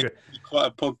checked. I mean, Okay, it's quite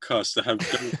a podcast to have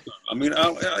ghosts. I mean,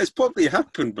 it's probably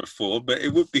happened before, but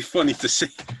it would be funny to see.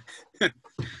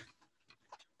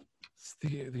 It's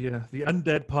the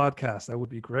undead podcast. That would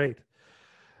be great.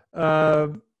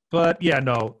 But yeah,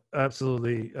 no,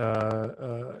 absolutely.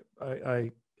 I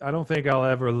don't think I'll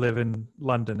ever live in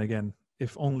London again,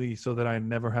 if only so that I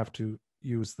never have to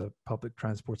use the public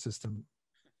transport system.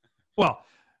 Well,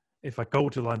 if I go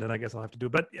to London, I guess I'll have to do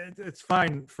it. But it's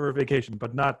fine for a vacation,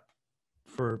 but not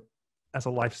as a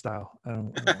lifestyle. I don't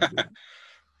want to do that.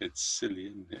 It's silly,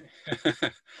 isn't it?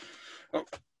 Oh,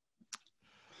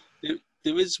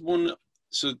 there is one.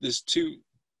 So there's two.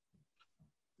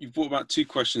 You've brought about two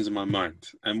questions in my mind,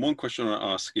 and one question I want to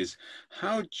ask is,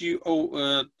 how do you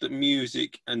alter the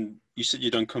music? And you said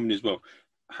you've done comedy as well.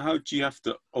 How do you have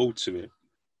to alter it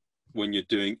when you're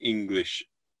doing English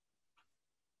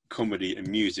comedy and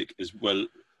music as well,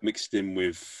 mixed in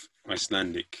with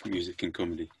Icelandic music and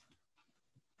comedy?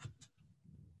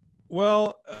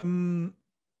 Well,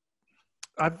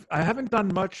 I haven't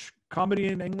done much comedy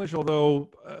in English, although,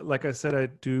 like I said, I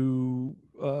do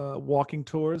walking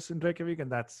tours in Reykjavik,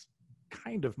 and that's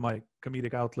kind of my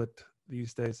comedic outlet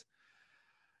these days.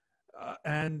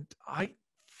 And I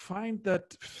find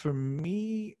that for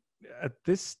me at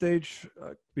this stage,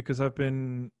 because I've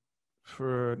been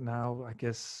for now, I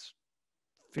guess,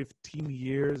 15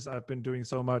 years, I've been doing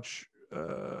so much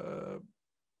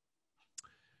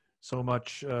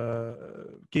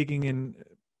gigging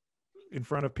in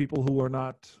front of people who are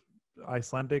not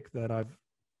Icelandic that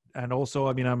and also,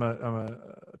 I mean, I'm a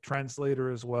translator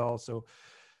as well. So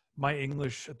my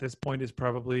English at this point is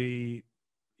probably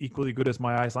equally good as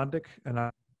my Icelandic, and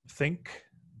I think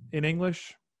in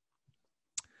English,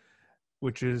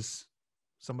 which is,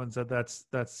 someone said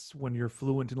that's when you're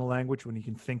fluent in a language, when you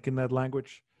can think in that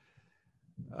language.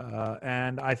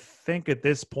 And I think at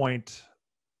this point,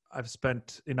 I've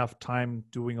spent enough time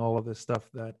doing all of this stuff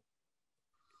that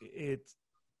it's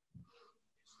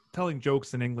telling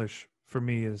jokes in English for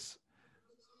me is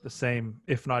the same,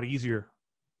 if not easier,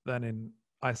 than in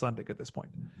Icelandic at this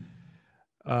point.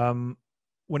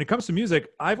 When it comes to music,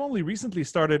 I've only recently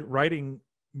started writing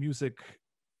music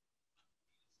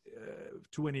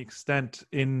to any extent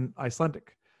in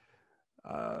Icelandic.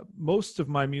 Most of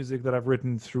my music that I've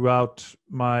written throughout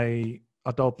my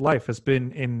adult life has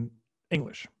been in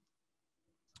English.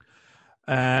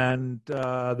 And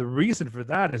the reason for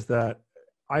that is that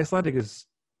Icelandic is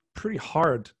pretty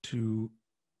hard to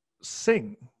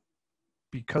sing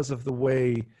because of the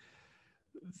way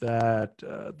that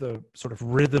the sort of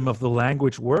rhythm of the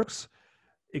language works.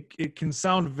 It can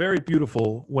sound very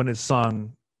beautiful when it's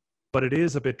sung, but it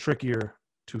is a bit trickier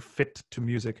to fit to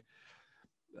music,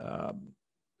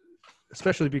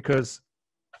 especially because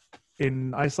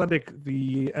in Icelandic,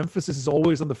 the emphasis is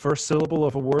always on the first syllable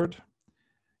of a word.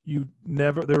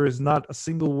 There is not a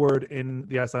single word in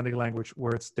the Icelandic language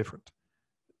where it's different.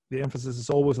 The emphasis is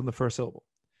always on the first syllable,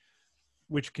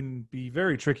 which can be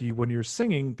very tricky when you're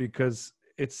singing because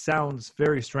it sounds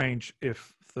very strange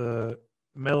if the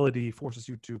melody forces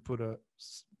you to put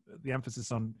the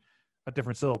emphasis on a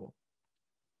different syllable.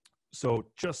 So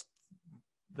just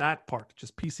that part,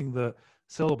 just piecing the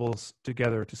syllables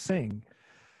together to sing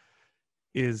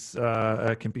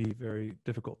can be very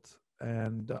difficult.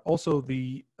 And also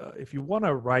if you want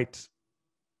to write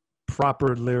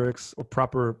proper lyrics or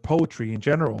proper poetry in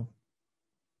general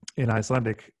in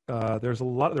Icelandic, there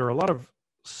are a lot of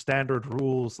standard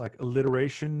rules like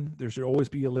alliteration. There should always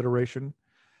be alliteration.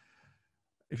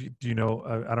 I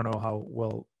don't know how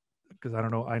well, because I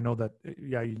don't know. I know that,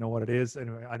 yeah, you know what it is.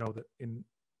 Anyway, I know that in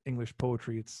English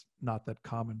poetry, it's not that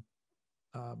common.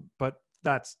 But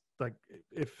that's like,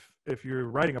 if you're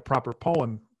writing a proper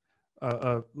poem,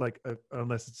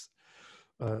 unless it's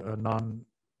not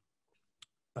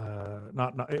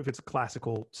if it's a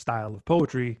classical style of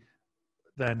poetry,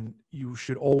 then you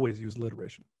should always use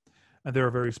alliteration. And there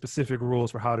are very specific rules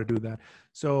for how to do that.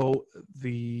 So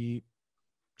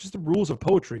just the rules of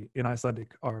poetry in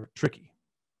Icelandic are tricky.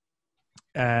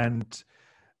 And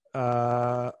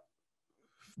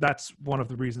that's one of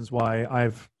the reasons why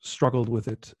I've struggled with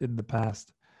it in the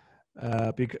past,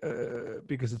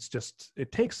 because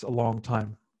it takes a long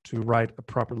time to write a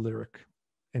proper lyric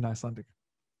in Icelandic.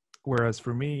 Whereas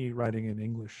for me, writing in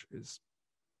English is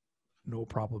no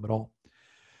problem at all.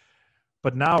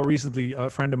 But now recently, a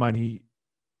friend of mine,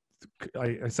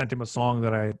 I sent him a song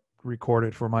that I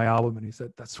recorded for my album, and he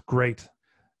said, "That's great.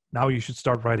 Now you should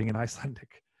start writing in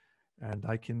Icelandic." And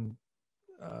I can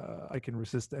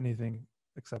resist anything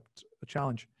except a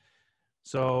challenge.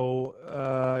 So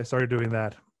I started doing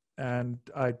that. And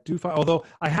I do find, although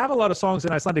I have a lot of songs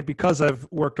in Icelandic because I've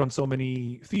worked on so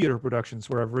many theater productions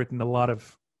where I've written a lot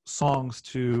of songs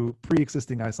to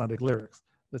pre-existing Icelandic lyrics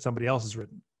that somebody else has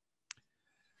written.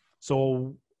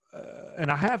 So,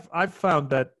 and I've found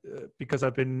that because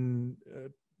I've been,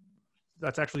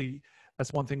 that's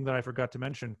one thing that I forgot to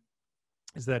mention,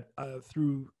 is that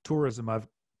through tourism, I've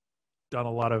done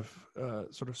a lot of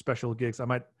sort of special gigs.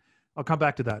 I'll come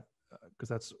back to that because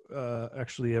that's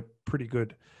actually a pretty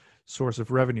good source of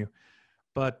revenue.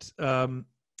 But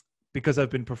because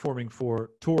I've been performing for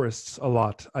tourists a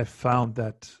lot, I found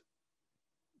that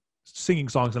singing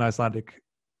songs in Icelandic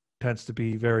tends to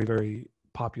be very, very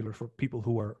popular for people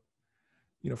who are,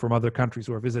 from other countries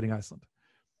who are visiting Iceland.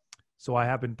 So I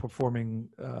have been performing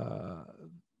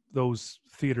those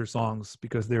theater songs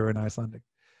because they're in Icelandic.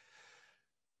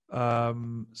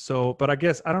 But I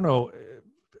guess, I don't know,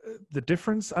 the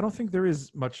difference, I don't think there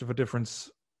is much of a difference,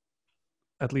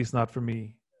 at least not for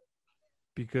me,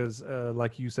 because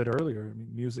like you said earlier, I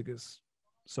mean, music is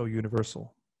so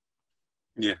universal.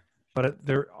 Yeah. But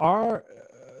there are,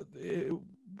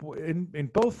 in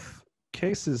both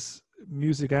cases,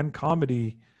 music and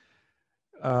comedy,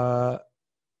 uh,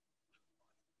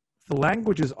 the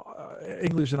languages,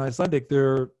 English and Icelandic,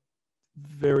 they're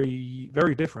very,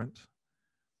 very different.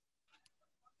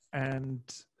 And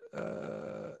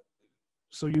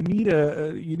so you need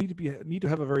to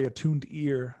have a very attuned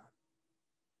ear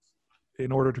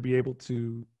in order to be able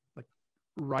to like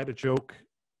write a joke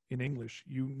in English.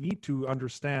 You need to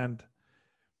understand.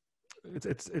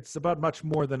 It's about much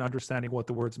more than understanding what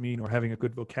the words mean or having a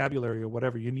good vocabulary or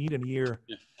whatever. You need an ear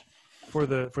for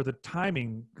the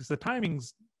timing, because the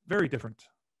timing's very different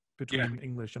between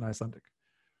English and Icelandic.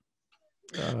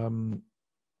 So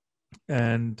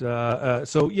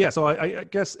I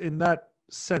guess in that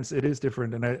sense it is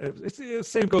different, and it's the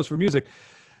same goes for music.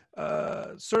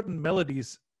 Certain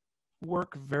melodies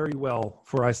work very well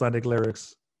for Icelandic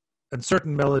lyrics, and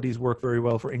certain melodies work very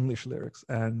well for English lyrics,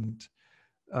 and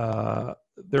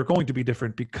they're going to be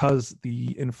different because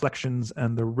the inflections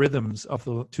and the rhythms of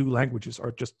the two languages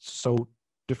are just so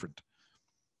different.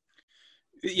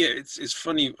 Yeah, it's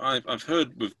funny. I've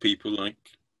heard with people, like,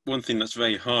 one thing that's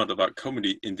very hard about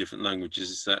comedy in different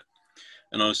languages is that,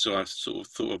 and also I've sort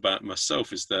of thought about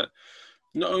myself, is that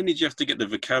not only do you have to get the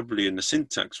vocabulary and the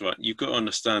syntax right, you've got to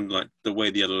understand like the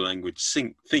way the other language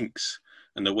thinks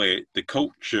and the way the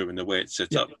culture and the way it's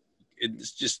set up.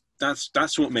 It's just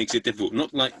that's what makes it difficult.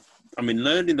 Not like, I mean,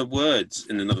 learning the words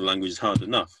in another language is hard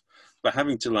enough, but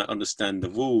having to like understand the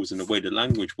rules and the way the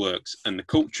language works and the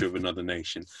culture of another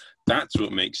nation, that's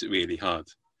what makes it really hard.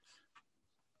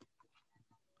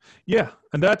 Yeah,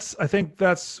 and I think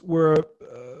that's where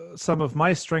some of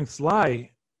my strengths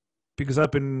lie, because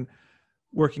I've been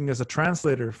working as a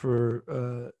translator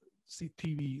for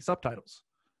TV subtitles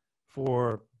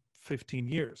for 15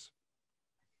 years,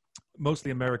 mostly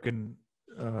American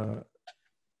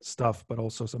stuff, but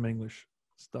also some English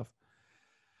stuff.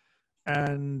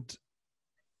 And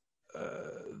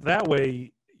that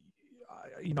way,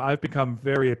 I've become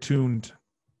very attuned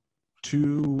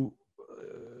to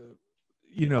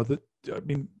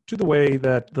to the way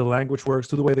that the language works,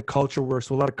 to the way the culture works,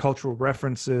 to a lot of cultural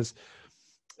references,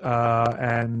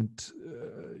 and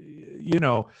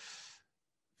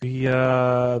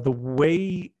the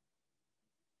way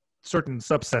certain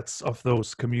subsets of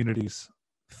those communities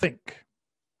think.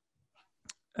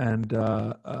 And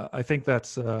I think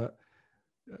that's it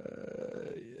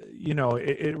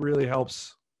really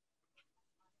helps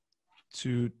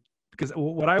to, because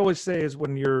what I always say is,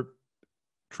 when you're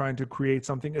trying to create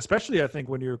something, especially I think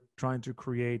when you're trying to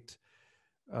create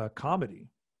comedy,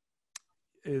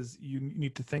 is you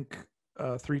need to think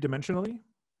three-dimensionally.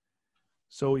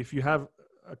 So if you have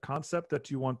a concept that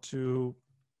you want to,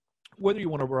 whether you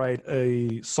want to write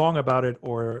a song about it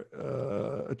or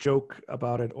a joke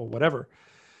about it or whatever,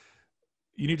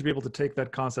 you need to be able to take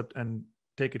that concept and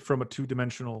take it from a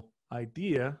two-dimensional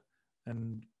idea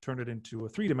and turn it into a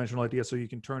three-dimensional idea, so you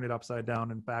can turn it upside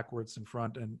down and backwards and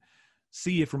front and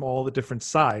see it from all the different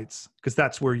sides, because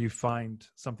that's where you find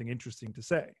something interesting to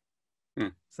say.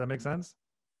 Does that make sense?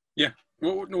 Yeah.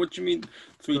 What do you mean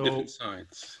different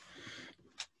sides?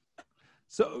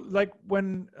 So like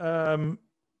when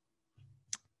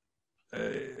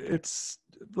it's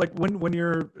like when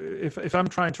you're, if I'm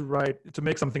trying to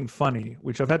make something funny,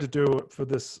 which I've had to do for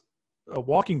this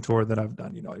walking tour that I've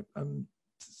done, I'm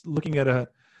looking at a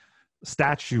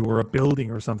statue or a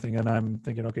building or something, and I'm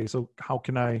thinking, okay, so how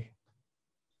can I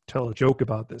tell a joke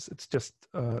about this? It's just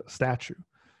a statue.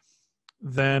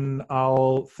 Then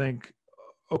I'll think,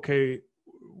 okay,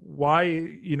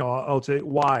 why, I'll say,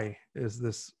 why is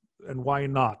this and why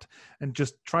not? And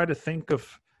just try to think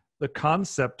of the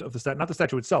concept of the statue, not the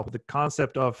statue itself, but the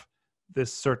concept of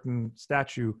this certain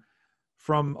statue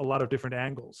from a lot of different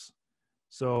angles.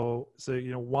 So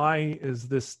why is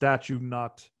this statue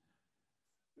not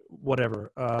whatever?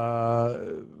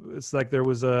 It's like there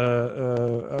was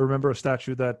I remember a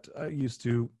statue that I used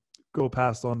to go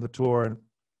past on the tour, and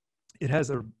it has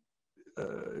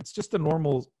it's just a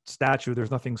normal statue.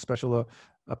 There's nothing special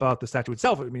about the statue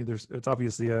itself. I mean, it's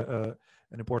obviously an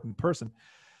important person,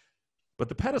 but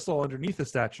the pedestal underneath the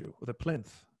statue, or the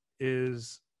plinth,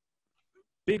 is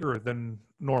bigger than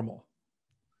normal.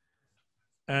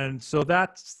 And so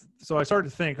I started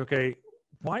to think, okay,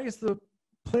 why is the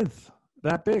plinth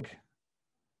that big?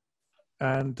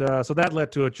 And so that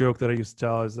led to a joke that I used to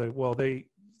tell, is that, well, they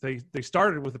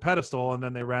started with the pedestal and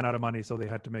then they ran out of money, so they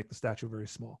had to make the statue very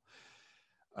small,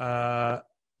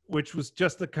 which was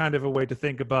just a kind of a way to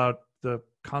think about the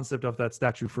concept of that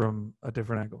statue from a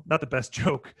different angle. Not the best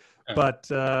joke, but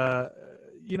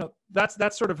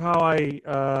that's sort of how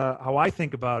I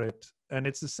think about it. And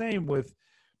it's the same with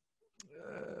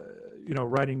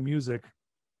writing music.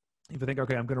 If I think,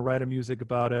 okay, I'm going to write a music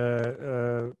about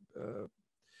a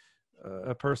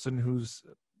a person who's,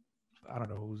 I don't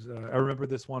know, I remember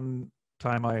this one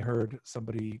time I heard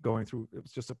somebody going through, it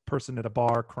was just a person at a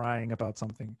bar crying about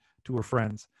something to her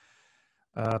friends,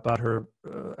 about her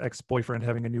ex-boyfriend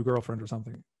having a new girlfriend or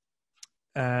something.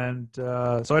 And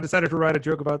so I decided to write a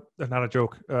joke about, not a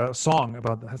joke, a song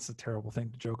about, that's a terrible thing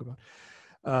to joke about.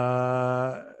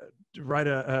 Write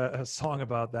a song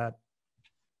about that.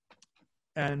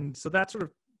 And so that sort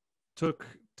of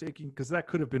taking, because that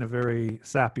could have been a very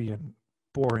sappy and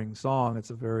boring song. It's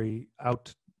a very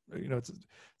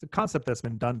it's a concept that's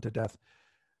been done to death.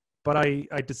 But I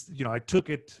just, I took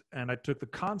it, and I took the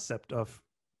concept of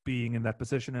being in that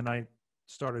position, and I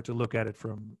started to look at it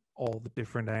from all the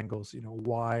different angles.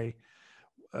 Why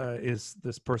is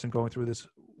this person going through this?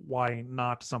 Why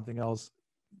not something else?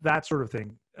 That sort of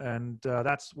thing. And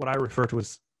that's what I refer to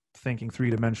as thinking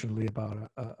three-dimensionally about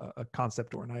a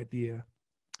concept or an idea,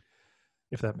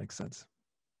 if that makes sense.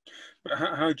 But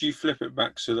how do you flip it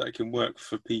back so that it can work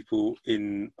for people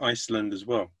in Iceland as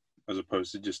well, as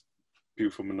opposed to just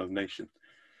people from another nation?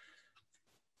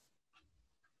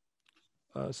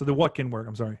 So the what can work?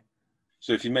 I'm sorry.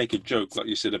 So if you make a joke, like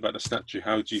you said about the statue,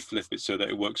 how do you flip it so that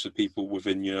it works for people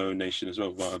within your own nation as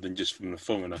well, rather than just from the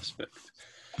foreign aspect?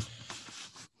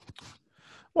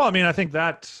 Well, I mean, I think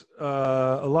that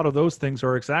a lot of those things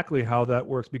are exactly how that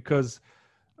works, because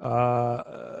and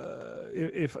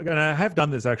I have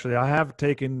done this actually, I have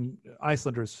taken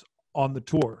Icelanders on the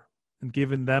tour and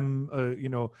given them,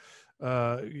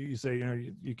 you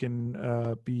say, you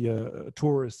can be a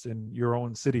tourist in your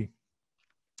own city.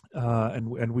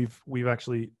 And we've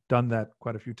actually done that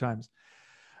quite a few times.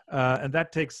 And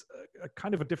that takes a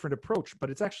kind of a different approach, but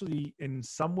it's actually in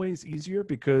some ways easier,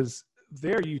 because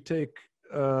there you take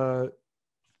a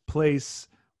place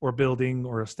or building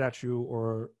or a statue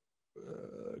or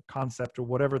concept or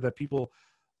whatever that people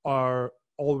are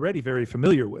already very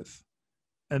familiar with,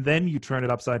 and then you turn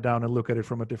it upside down and look at it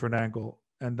from a different angle,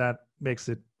 and that makes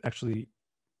it actually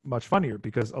much funnier,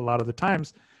 because a lot of the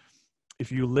times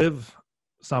if you live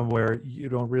somewhere, you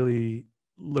don't really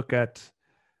look at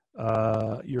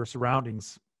your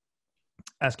surroundings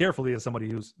as carefully as somebody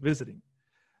who's visiting.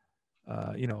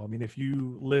 I mean, if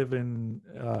you live in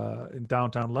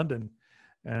downtown London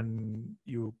and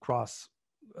you cross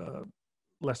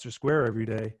Leicester Square every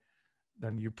day,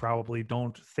 then you probably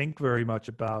don't think very much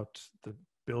about the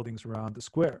buildings around the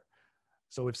square.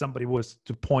 So if somebody was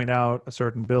to point out a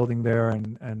certain building there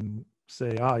and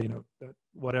say, that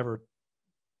whatever,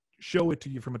 show it to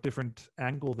you from a different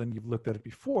angle than you've looked at it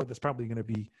before, that's probably going to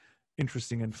be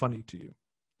interesting and funny to you.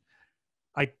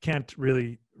 I can't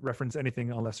really reference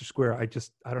anything on Leicester Square.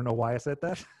 I don't know why I said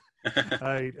that.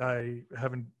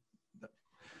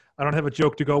 I don't have a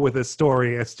joke to go with this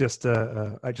story. It's just,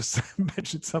 I just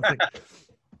mentioned something.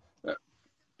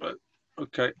 But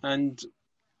okay. And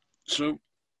so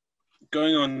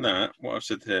going on that, what I've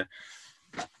said here,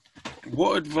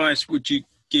 what advice would you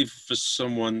give for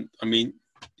someone? I mean,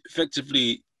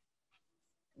 effectively,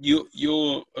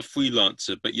 you're a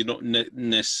freelancer, but you're not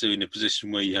necessarily in a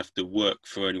position where you have to work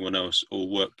for anyone else or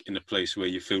work in a place where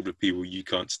you're filled with people you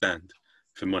can't stand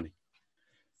for money.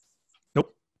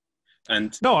 Nope.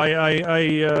 And no, I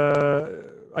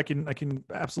can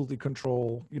absolutely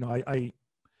control. I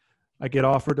get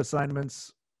offered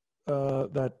assignments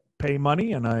that pay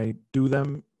money, and I do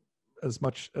them as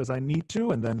much as I need to,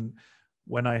 and then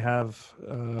when I have,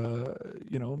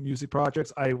 music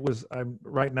projects, I'm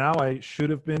right now, I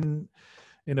should have been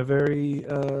in a very,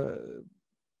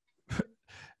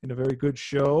 in a very good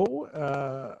show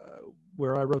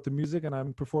where I wrote the music and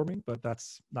I'm performing, but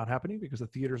that's not happening because the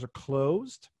theaters are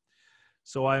closed.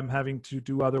 So I'm having to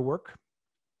do other work.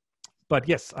 But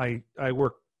yes, I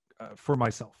work for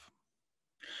myself.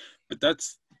 But that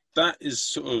is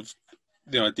sort of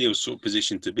the ideal sort of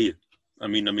position to be in. I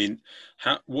mean,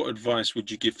 what advice would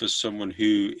you give for someone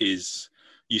who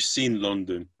you've seen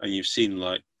London and you've seen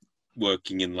like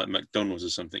working in like McDonald's or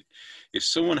something? If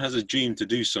someone has a dream to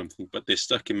do something, but they're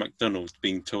stuck in McDonald's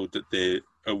being told that they're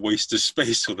a waste of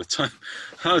space all the time,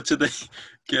 how do they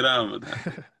get out of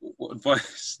that? What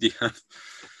advice do you have?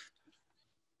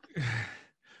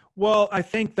 Well, I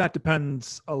think that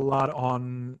depends a lot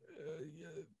on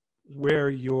where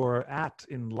you're at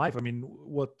in life. I mean,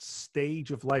 what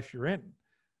stage of life you're in.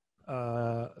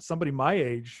 Somebody my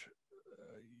age,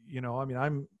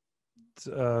 I'm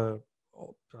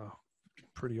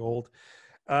pretty old,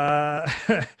 and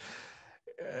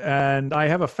I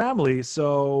have a family.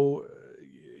 So,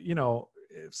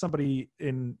 if somebody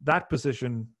in that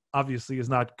position obviously is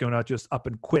not going to just up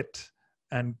and quit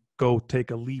and go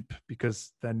take a leap,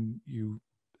 because then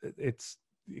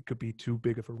it could be too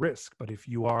big of a risk. But if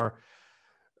you are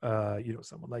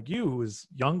someone like you who is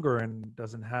younger and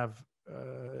doesn't have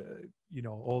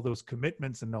all those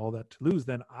commitments and all that to lose,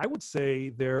 then I would say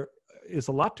there is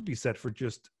a lot to be said for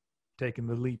just taking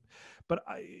the leap. But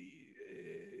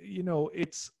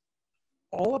it's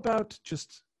all about,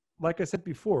 just like I said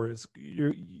before, is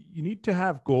you need to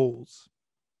have goals.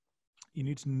 You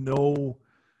need to know,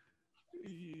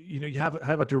 you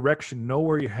have a direction, know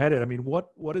where you're headed. I mean,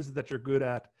 what is it that you're good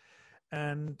at?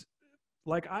 And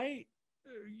like maybe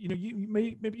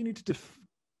you need to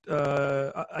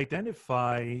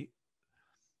identify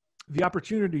the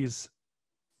opportunities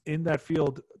in that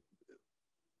field,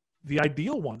 the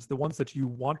ideal ones, the ones that you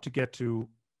want to get to,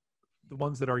 the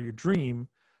ones that are your dream,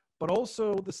 but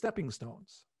also the stepping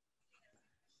stones.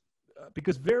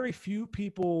 Because very few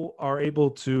people are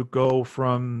able to go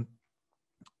from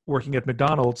working at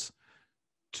McDonald's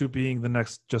to being the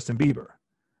next Justin Bieber.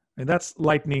 And that's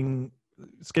lightning.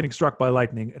 It's getting struck by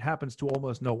lightning. It happens to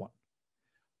almost no one.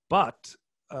 But,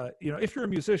 if you're a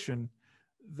musician,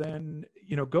 then,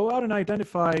 go out and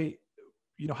identify,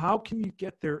 how can you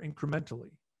get there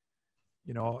incrementally?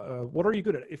 What are you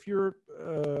good at? If you're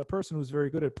a person who's very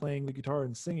good at playing the guitar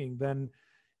and singing, then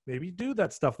maybe do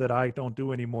that stuff that I don't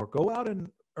do anymore. Go out and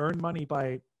earn money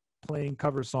by playing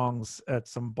cover songs at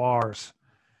some bars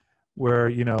where,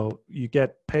 you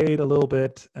get paid a little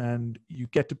bit and you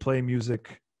get to play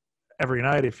music every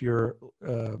night if you're,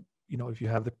 if you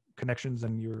have the connections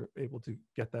and you're able to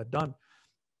get that done.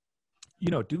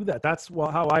 Do that. That's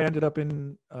how I ended up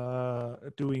in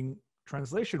doing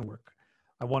translation work.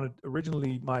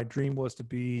 Originally my dream was to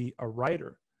be a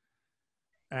writer.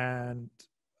 And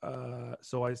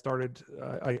so I started,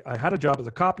 I had a job as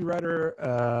a copywriter,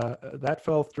 that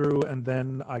fell through. And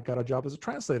then I got a job as a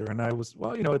translator, and I was,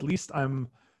 at least I'm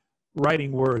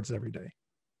writing words every day.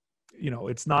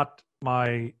 It's not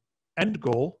my end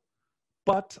goal,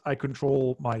 but I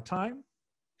control my time,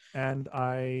 and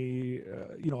I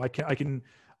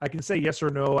can say yes or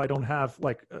no. I don't have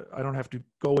I don't have to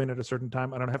go in at a certain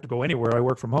time. I don't have to go anywhere. I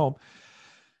work from home,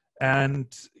 and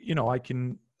I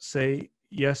can say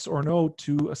yes or no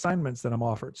to assignments that I'm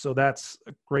offered. So that's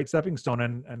a great stepping stone.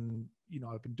 And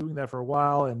I've been doing that for a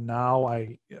while, and now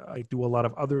I do a lot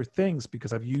of other things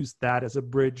because I've used that as a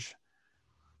bridge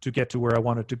to get to where I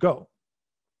wanted to go.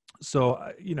 So,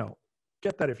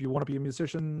 get that. If you want to be a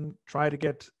musician, try to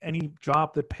get any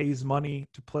job that pays money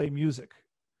to play music.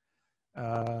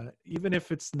 Even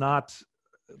if it's not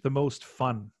the most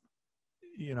fun,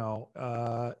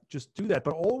 just do that,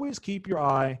 but always keep your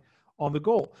eye on the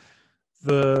goal.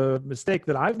 The mistake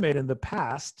that I've made in the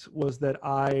past was that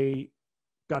I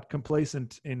got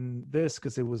complacent in this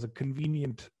because it was a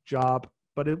convenient job,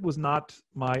 but it was not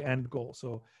my end goal.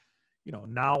 So,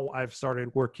 now I've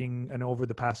started working, and over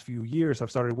the past few years, I've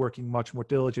started working much more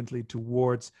diligently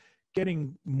towards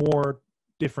getting more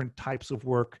different types of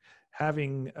work,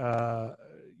 having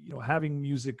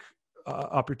music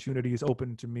opportunities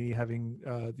open to me, having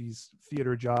these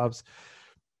theater jobs,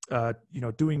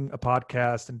 doing a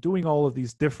podcast and doing all of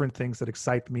these different things that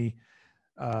excite me,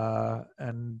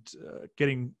 and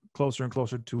getting closer and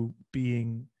closer to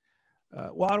being, I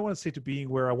don't want to say to being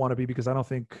where I want to be, because I don't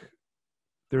think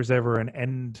there's ever an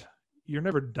end. You're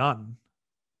never done.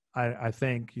 I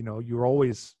think, you're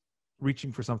always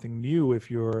reaching for something new.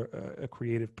 If you're a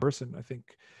creative person, I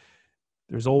think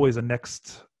there's always a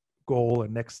next goal, a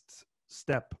next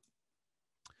step.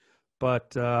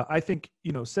 But I think,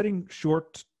 setting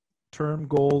short-term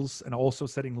goals and also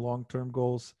setting long-term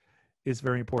goals is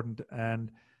very important. And,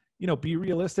 be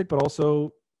realistic, but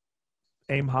also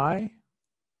aim high,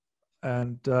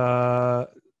 and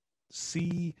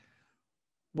see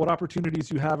what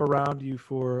opportunities you have around you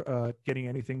for getting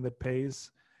anything that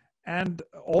pays. And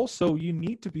also you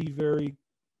need to be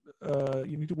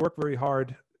you need to work very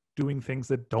hard doing things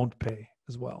that don't pay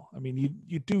as well. I mean,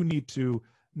 you do need to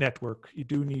network. You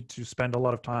do need to spend a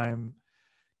lot of time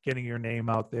getting your name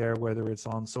out there, whether it's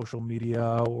on social media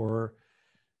or,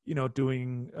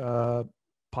 doing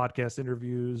podcast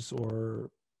interviews, or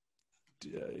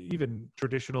even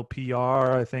traditional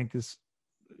PR, I think is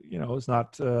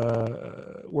not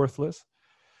worthless.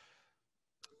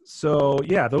 So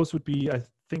yeah, those would be, I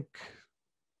think,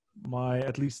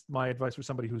 at least my advice for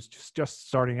somebody who's just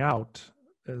starting out,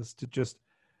 is to just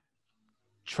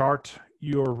chart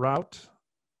your route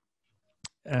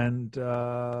and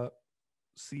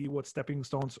see what stepping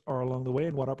stones are along the way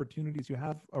and what opportunities you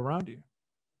have around you.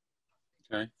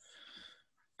 Okay.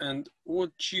 And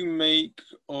what do you make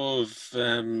of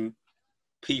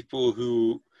people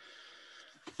who,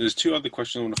 there's two other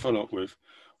questions I want to follow up with.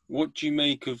 What do you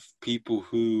make of people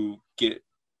who get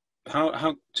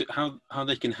how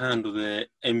they can handle their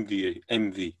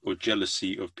envy or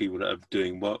jealousy of people that are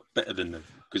doing well better than them,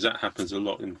 because that happens a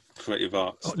lot in creative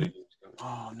arts.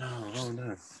 Oh no, oh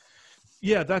no.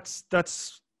 Yeah, that's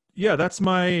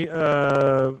my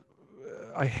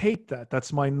I hate that.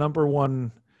 That's my number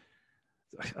one,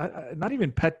 not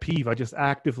even pet peeve. I just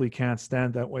actively can't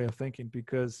stand that way of thinking,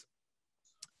 because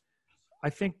I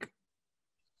think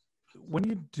when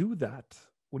you do that,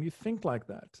 when you think like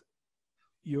that,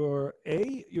 you're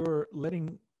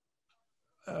letting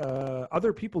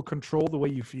other people control the way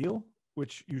you feel,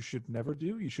 which you should never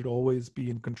do. You should always be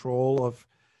in control of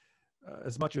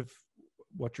as much of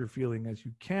what you're feeling as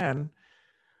you can.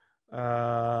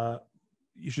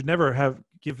 You should never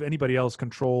give anybody else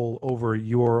control over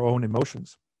your own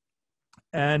emotions.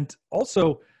 And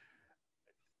also,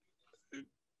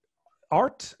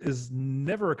 art is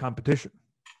never a competition.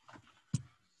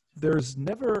 There's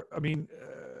never, I mean,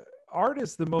 art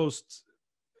is the most,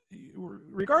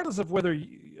 regardless of whether,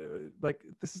 like,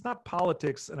 this is not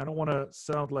politics, and I don't want to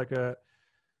sound like a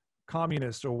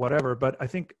communist or whatever, but I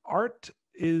think art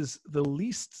is the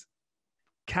least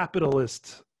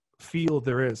capitalist field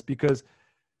there is, because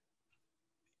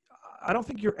I don't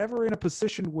think you're ever in a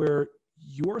position where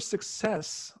your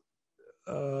success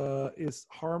is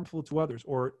harmful to others,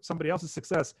 or somebody else's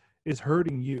success is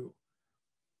hurting you.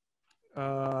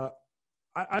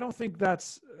 I don't think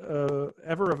that's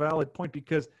ever a valid point,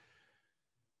 because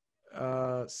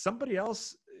somebody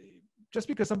else, just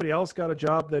because somebody else got a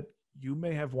job that you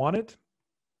may have wanted,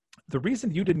 the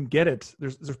reason you didn't get it,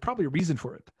 there's probably a reason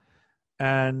for it.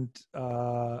 And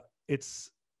it's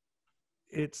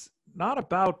not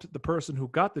about the person who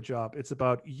got the job. It's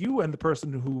about you and the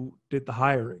person who did the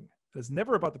hiring. It's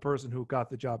never about the person who got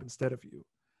the job instead of you.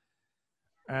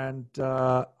 And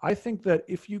I think that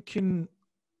if you can,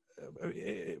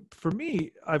 for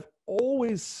me, I've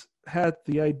always had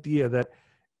the idea that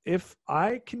if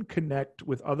I can connect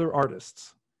with other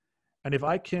artists, and if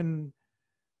I can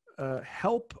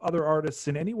help other artists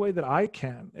in any way that I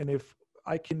can, and if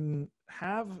I can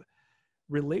have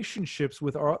relationships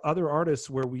with our other artists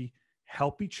where we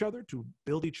help each other to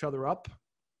build each other up,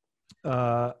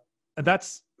 and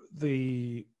that's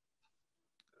the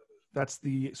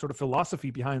sort of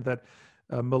philosophy behind that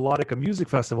Melodica Music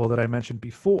Festival that I mentioned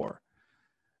before,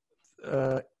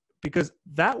 because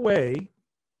that way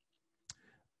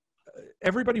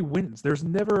everybody wins. There's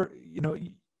never,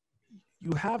 if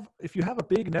you have a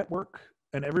big network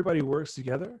and everybody works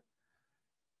together,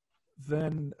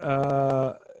 then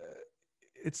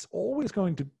it's always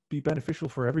going to be beneficial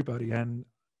for everybody. And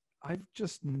I've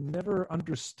just never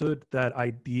understood that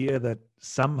idea that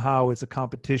somehow it's a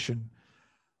competition,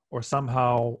 or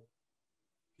somehow,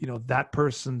 that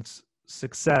person's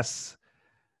success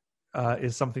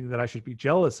is something that I should be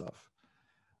jealous of.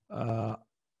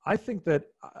 I think that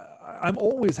I'm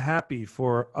always happy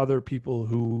for other people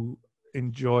who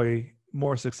enjoy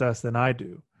more success than I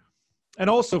do, and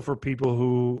also for people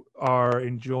who are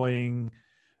enjoying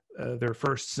their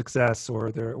first success,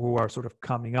 or who are sort of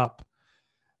coming up.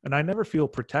 And I never feel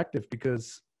protective,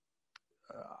 because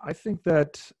I think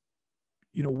that,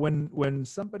 when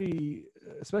somebody,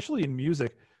 especially in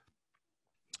music,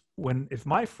 if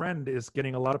my friend is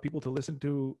getting a lot of people to listen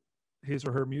to his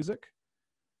or her music,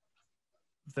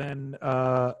 then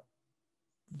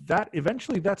that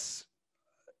eventually, that's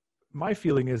my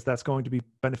feeling, is that's going to be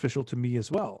beneficial to me as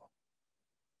well,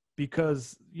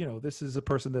 because this is a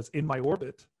person that's in my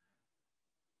orbit,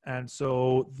 and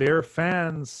so their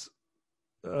fans,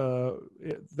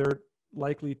 they're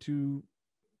likely to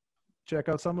check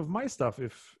out some of my stuff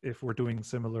if we're doing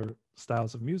similar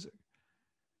styles of music.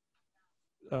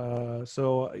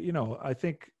 So I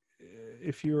think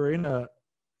if you're in a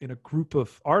group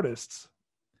of artists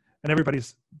and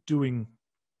everybody's doing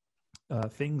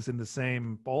things in the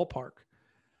same ballpark,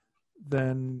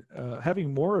 then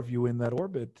having more of you in that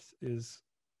orbit is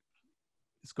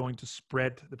going to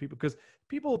spread the people, because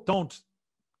people don't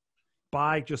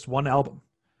buy just one album.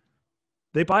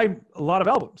 They buy a lot of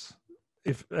albums.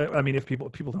 If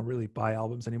people don't really buy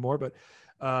albums anymore, but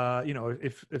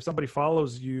if somebody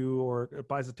follows you or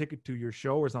buys a ticket to your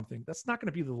show or something, that's not going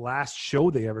to be the last show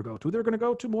they ever go to. They're going to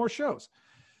go to more shows.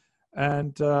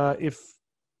 And if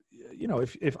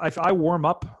I warm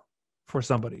up for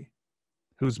somebody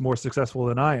who's more successful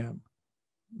than I am,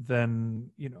 then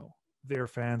their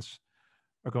fans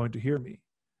are going to hear me.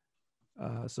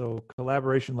 So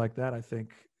collaboration like that, I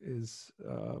think, is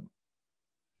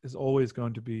always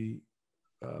going to be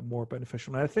more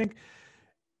beneficial. And I think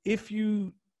if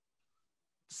you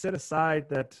set aside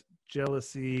that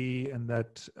jealousy and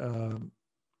that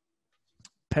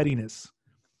pettiness,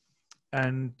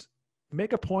 and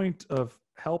make a point of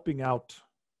helping out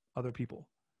other people.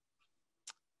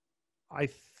 I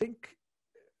think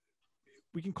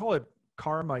we can call it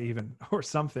karma even or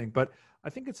something, but I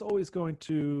think it's always going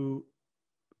to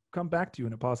come back to you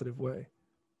in a positive way.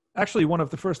 Actually, one of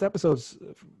the first episodes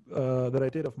that I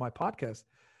did of my podcast,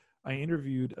 I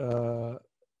interviewed a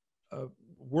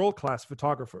world-class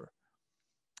photographer.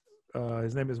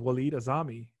 His name is Walid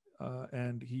Azami,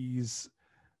 and he's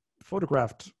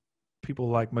photographed people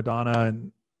like Madonna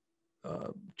and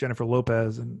Jennifer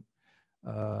Lopez and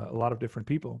a lot of different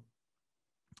people.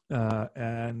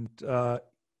 And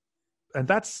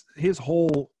that's his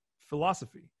whole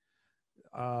philosophy.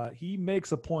 He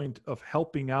makes a point of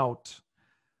helping out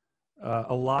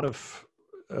a lot of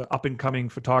up and coming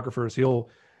photographers. He'll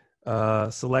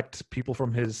select people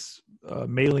from his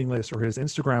mailing list or his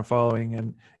Instagram following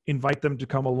and invite them to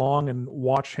come along and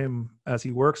watch him as he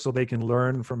works so they can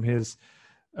learn from his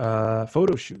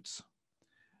photo shoots.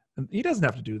 And he doesn't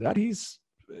have to do that. He's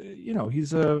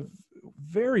a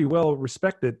very well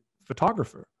respected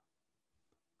photographer,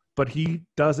 but he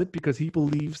does it because he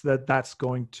believes that that's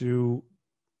going to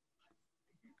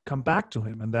come back to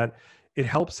him and that it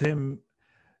helps him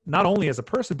not only as a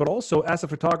person, but also as a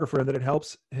photographer, and that it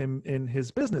helps him in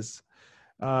his business.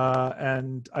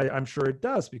 And I'm sure it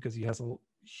does, because he has a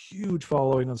huge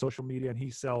following on social media and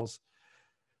he sells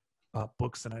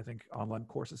books and I think online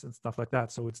courses and stuff like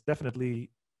that. So it's definitely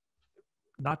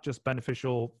not just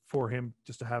beneficial for him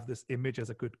just to have this image as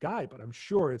a good guy, but I'm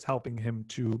sure it's helping him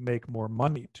to make more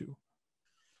money too.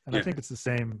 And I think it's the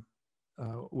same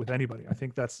with anybody. I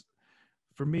think that's,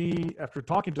 for me, after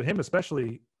talking to him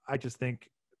especially, I just think,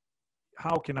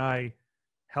 how can I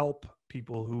help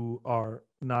people who are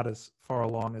not as far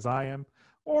along as I am,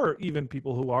 or even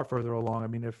people who are further along? I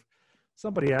mean, if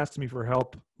somebody asks me for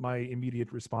help, my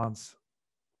immediate response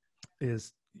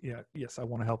is, yes, I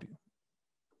want to help you.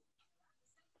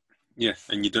 Yeah,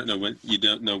 and you don't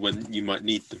know when you might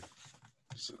need them.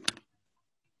 So.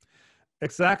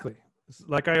 Exactly.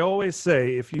 Like I always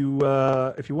say, if you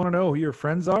want to know who your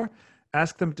friends are,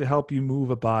 ask them to help you move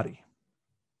a body.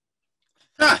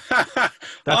 That's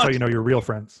how you know you're real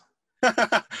friends.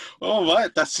 All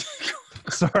right, that's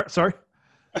sorry.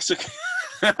 That's okay.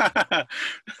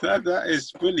 that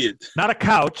is brilliant. Not a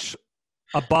couch,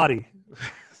 a body.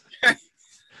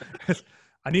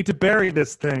 I need to bury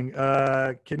this thing.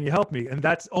 Can you help me? And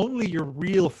that's only your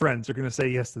real friends are going to say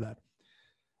yes to that.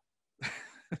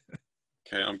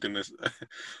 Okay, I'm gonna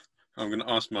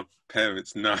ask my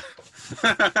parents now.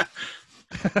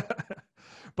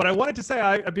 But I wanted to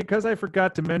say, because I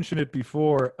forgot to mention it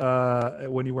before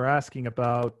when you were asking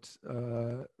about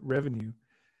revenue.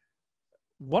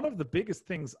 One of the biggest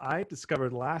things I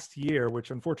discovered last year, which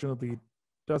unfortunately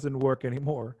doesn't work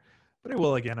anymore, but it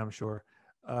will again, I'm sure,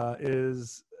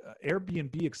 is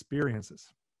Airbnb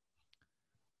experiences.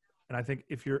 And I think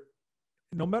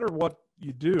no matter what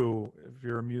you do, if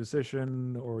you're a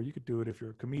musician, or you could do it if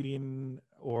you're a comedian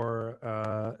or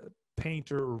a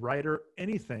painter or writer,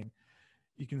 anything,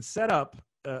 you can set up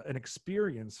an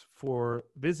experience for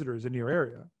visitors in your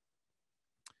area.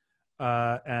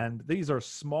 And these are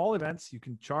small events. You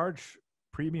can charge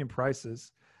premium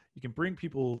prices. You can bring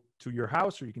people to your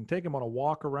house, or you can take them on a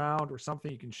walk around or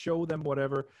something. You can show them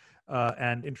whatever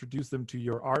and introduce them to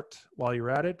your art while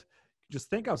you're at it. Just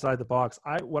think outside the box.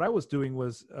 What I was doing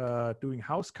was doing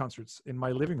house concerts in my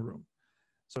living room.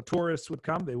 So tourists would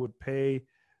come. They would pay,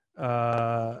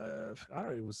 I don't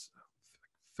know, it was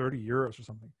 30 euros or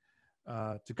something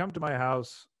to come to my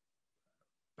house,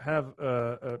 have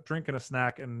a drink and a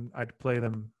snack, and I'd play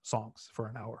them songs for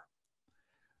an hour.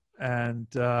 And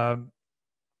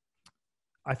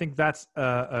I think that's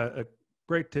a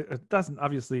great it doesn't,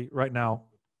 obviously right now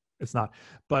it's not,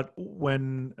 but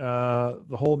when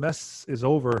the whole mess is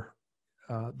over,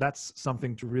 that's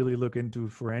something to really look into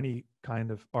for any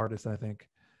kind of artist, I think,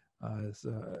 is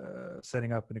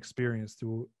setting up an experience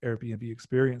through Airbnb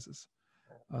experiences.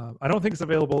 I don't think it's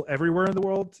available everywhere in the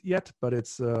world yet, but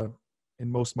it's in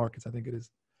most markets, I think it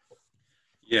is.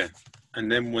 Yeah,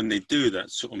 and then when they do that,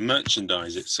 sort of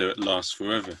merchandise it so it lasts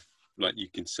forever. Like you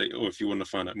can say, oh, if you want to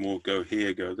find out more, go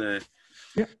here, go there.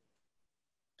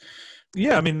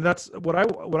 Yeah, I mean, that's what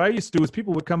I used to do. Is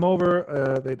people would come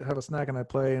over, they'd have a snack, and I'd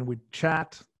play, and we'd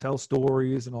chat, tell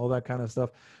stories, and all that kind of stuff.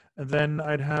 And then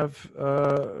I'd have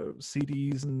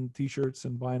CDs and T-shirts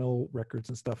and vinyl records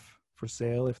and stuff for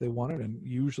sale if they wanted, and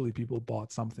usually people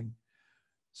bought something.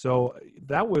 So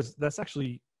that's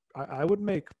actually, I would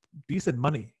make decent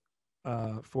money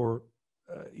for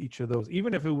each of those,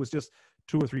 even if it was just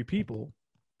 2 or 3 people.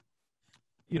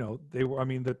 You know,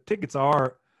 the tickets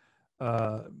are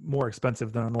more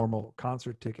expensive than a normal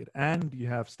concert ticket, and you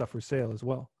have stuff for sale as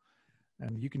well.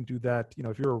 And you can do that.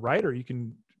 If you're a writer, you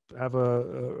can have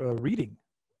a reading,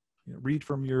 read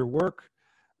from your work,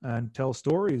 and tell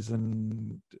stories,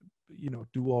 and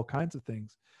do all kinds of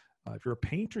things. If you're a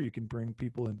painter, you can bring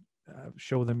people and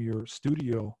show them your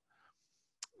studio.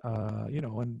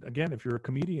 And again, if you're a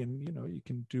comedian, you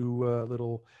can do a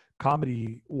little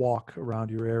comedy walk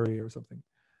around your area or something.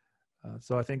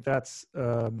 So I think that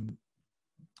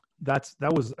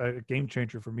was a game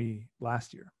changer for me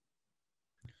last year.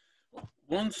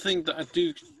 One thing that I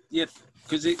do,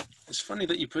 because it's funny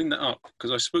that you bring that up,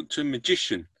 because I spoke to a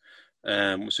magician,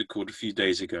 what's it called, a few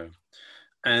days ago,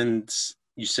 and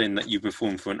you saying that you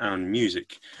perform for an hour in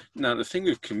music. Now, the thing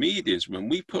with comedians, when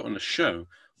we put on a show,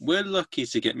 we're lucky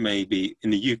to get maybe, in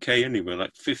the UK anyway,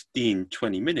 like 15,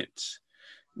 20 minutes.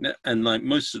 And like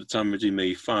most of the time we do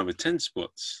maybe 5 or 10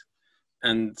 spots.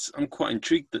 And I'm quite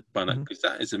intrigued by that, because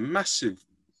that is a massive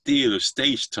deal of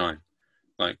stage time,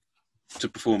 like to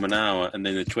perform an hour and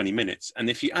then 20 minutes. And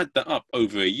if you add that up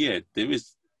over a year, there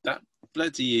is that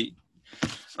bloody,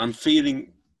 I'm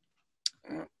feeling,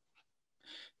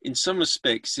 in some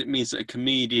respects, it means that a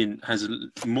comedian has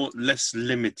less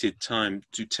limited time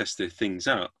to test their things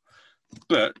out.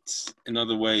 But in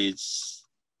other ways,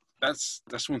 that's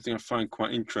one thing I find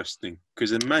quite interesting,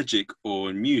 because in magic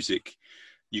or in music,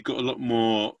 you've got a lot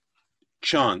more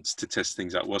chance to test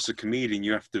things out. Whilst a comedian,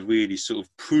 you have to really sort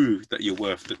of prove that you're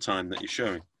worth the time that you're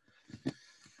showing.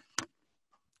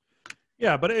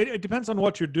 Yeah, but it depends on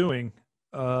what you're doing.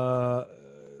 When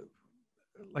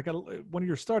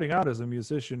you're starting out as a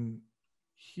musician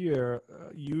here,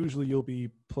 usually you'll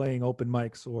be playing open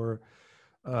mics or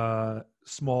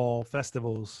small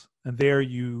festivals, and there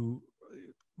you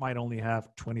might only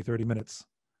have 20, 30 minutes.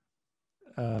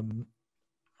 Again,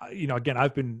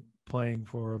 I've been playing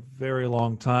for a very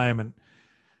long time, and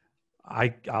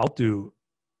I'll do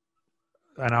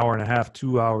an hour and a half,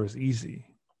 2 hours easy.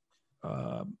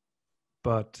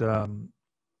 But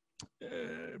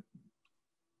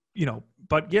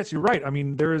yes, you're right. I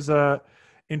mean, there's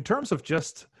in terms of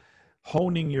just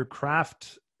honing your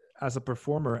craft as a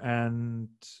performer and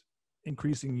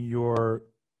increasing your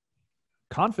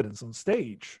confidence on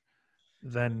stage,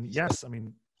 then yes, I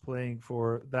mean, playing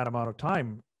for that amount of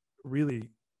time really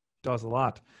does a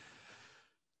lot.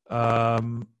 But I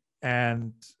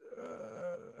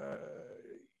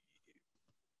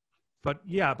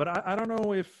don't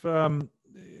know if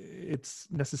it's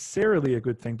necessarily a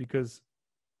good thing, because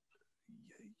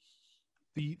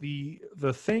the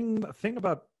thing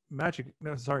about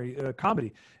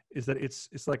comedy is that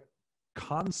it's like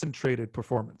concentrated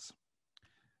performance.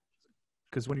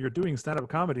 Because when you're doing stand-up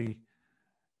comedy,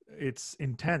 it's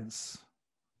intense,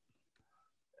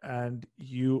 and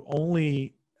you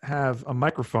only have a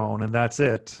microphone and that's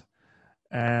it.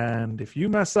 And if you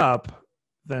mess up,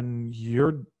 then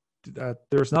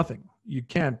there's nothing. You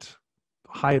can't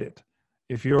hide it.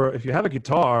 If you have a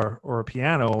guitar or a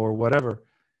piano or whatever,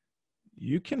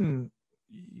 you've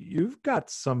got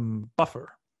some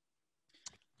buffer.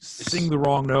 Sing the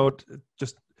wrong note,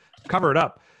 just cover it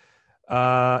up.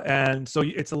 And so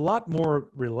it's a lot more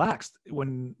relaxed.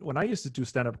 When I used to do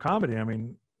stand-up comedy, I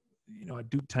mean, I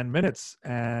do 10 minutes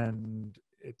and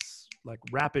it's like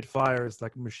rapid fire. It's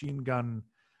like a machine gun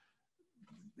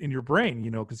in your brain,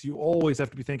 because you always have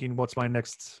to be thinking, what's my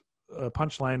next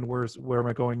punchline? Where am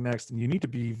I going next? And you need to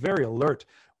be very alert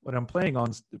when I'm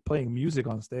playing music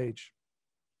on stage.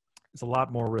 It's a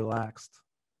lot more relaxed.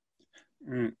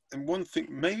 And one thing,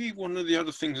 maybe one of the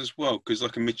other things as well, because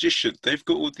like a magician, they've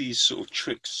got all these sort of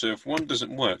tricks. So if one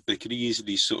doesn't work, they could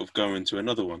easily sort of go into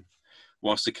another one.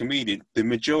 Whilst a comedian, the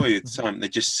majority of the time, they're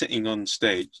just sitting on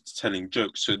stage telling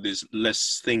jokes. So there's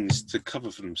less things to cover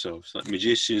for themselves. Like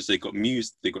magicians, they got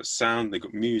music, they got sound, they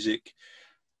got music,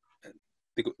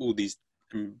 they got all these.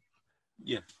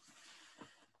 Yeah,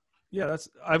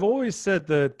 I've always said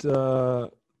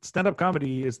that stand-up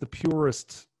comedy is the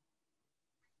purest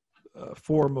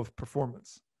form of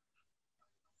performance,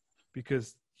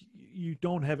 because you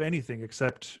don't have anything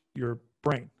except your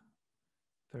brain.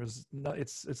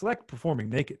 It's like performing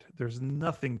naked. There's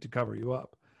nothing to cover you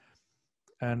up.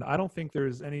 And I don't think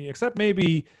there's any, except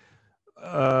maybe,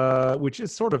 which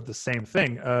is sort of the same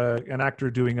thing, an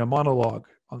actor doing a monologue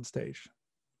on stage.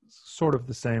 Sort of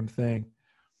the same thing.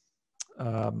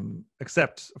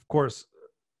 Except, of course,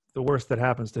 the worst that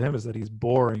happens to him is that he's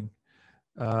boring,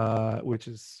 which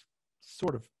is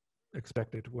sort of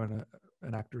expected when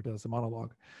an actor does a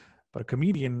monologue. But a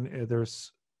comedian,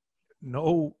 there's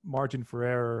no margin for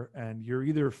error, and you're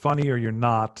either funny or you're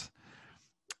not.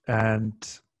 And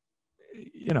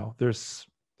there's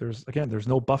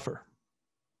no buffer.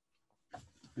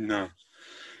 No.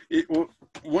 Well,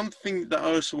 one thing that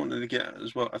I also wanted to get at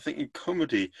as well, I think in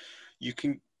comedy, you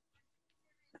can.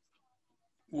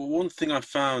 Well, one thing I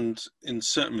found in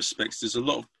certain respects, there's a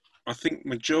lot of. I think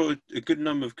a good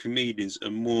number of comedians are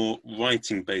more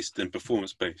writing based than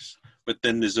performance based. But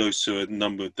then there's also a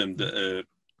number of them that are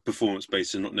performance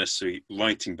based and not necessarily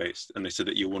writing based, and they said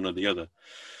that you're one or the other.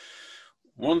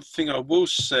 One thing I will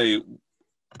say,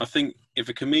 I think if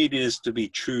a comedian is to be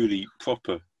truly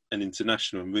proper and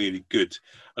international and really good,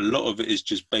 a lot of it is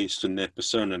just based on their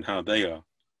persona and how they are.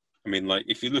 I mean, like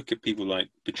if you look at people like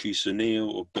Patrice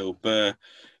O'Neill or Bill Burr,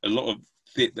 a lot of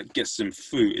it that gets them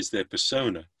through is their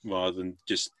persona rather than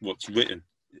just what's written.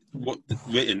 What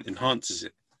written enhances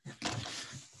it.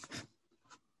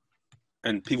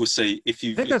 And people say if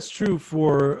you I think that's true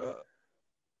for.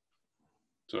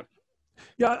 Sorry.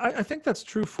 Yeah, I think that's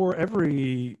true for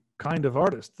every kind of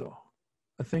artist, though.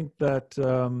 I think that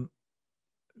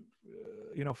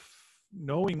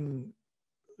knowing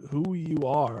who you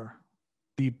are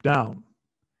deep down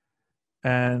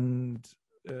and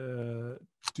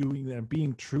doing that,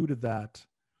 being true to that,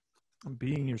 and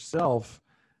being yourself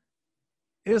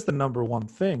is the number one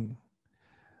thing.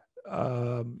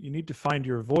 You need to find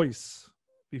your voice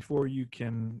before you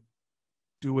can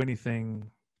do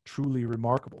anything truly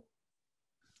remarkable.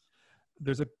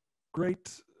 There's a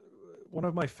one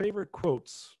of my favorite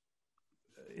quotes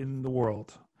in the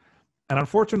world, and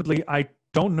unfortunately, I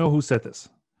don't know who said this.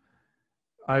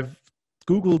 I've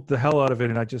Googled the hell out of it,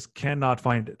 and I just cannot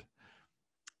find it.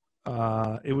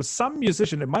 It was some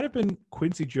musician. It might have been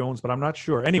Quincy Jones, but I'm not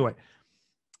sure. Anyway,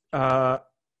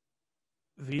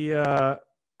 the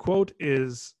quote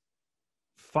is,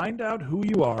 "Find out who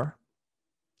you are,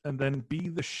 and then be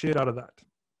the shit out of that."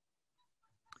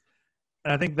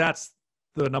 And I think that's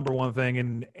the number one thing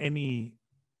in any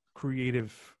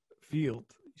creative field.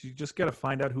 You just got to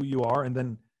find out who you are and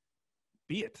then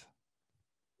be it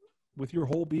with your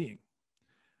whole being.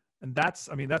 And that's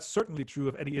certainly true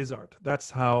of Eddie Izzard.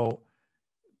 That's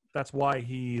why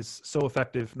he's so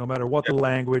effective, no matter what the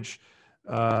language,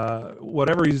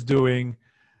 whatever he's doing.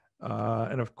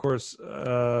 And of course,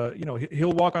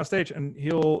 he'll walk on stage and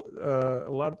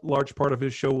large part of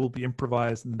his show will be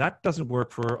improvised. And that doesn't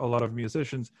work for a lot of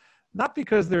musicians, not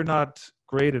because they're not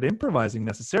great at improvising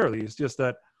necessarily. It's just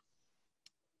that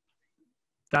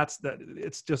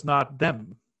it's just not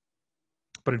them.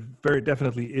 But it very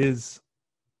definitely is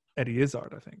Eddie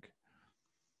Izzard, I think.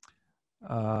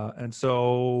 And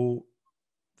so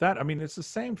it's the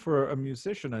same for a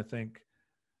musician, I think.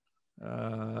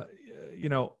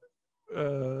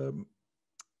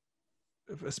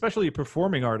 Especially a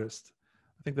performing artist.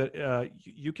 I think that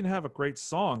you can have a great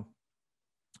song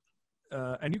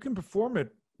and you can perform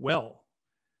it well,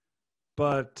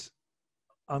 but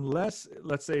unless,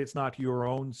 let's say it's not your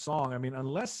own song,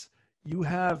 unless you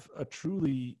have a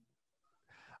truly,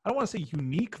 I don't want to say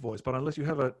unique voice, but unless you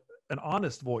have an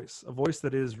honest voice, a voice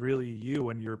that is really you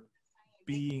and you're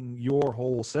being your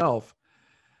whole self,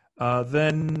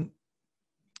 then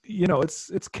it's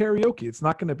karaoke. It's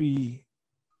not going to be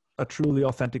a truly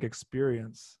authentic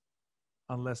experience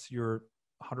unless you're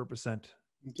 100%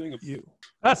 you.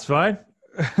 That's fine.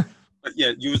 But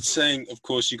yeah, you were saying, of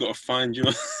course, you got to find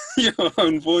your your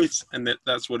own voice, and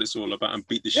that's what it's all about, and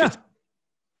beat the shit.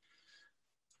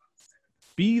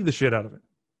 Be the shit out of it.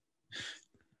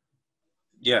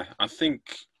 Yeah, I think.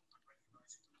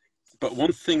 But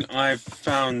one thing I've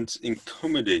found in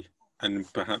comedy,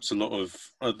 and perhaps a lot of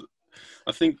other,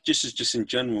 I think just in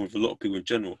general, with a lot of people in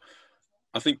general,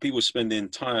 I think people spend their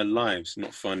entire lives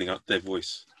not finding out their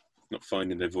voice, not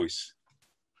finding their voice.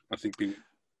 I think people.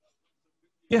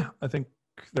 Yeah, I think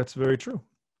that's very true.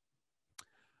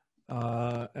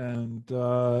 And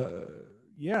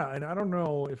I don't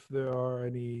know if there are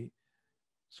any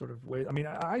sort of way.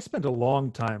 I spent a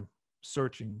long time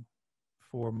searching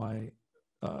for my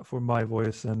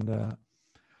voice, and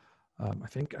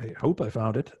I hope I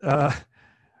found it.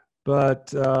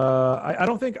 But I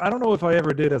don't know if I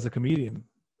ever did as a comedian,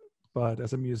 but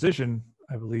as a musician,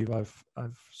 I believe I've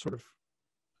sort of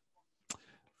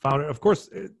found it. Of course,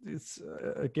 it's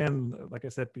again, like I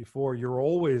said before, you're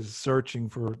always searching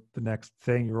for the next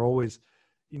thing. You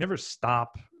never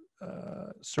stop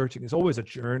searching. It's always a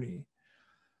journey.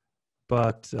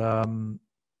 But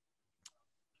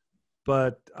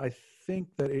I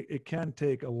think that it can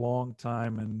take a long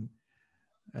time,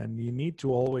 and you need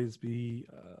to always be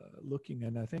looking.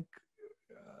 And I think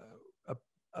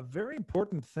a very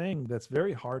important thing that's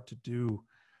very hard to do,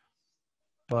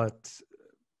 but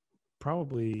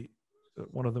probably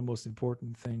one of the most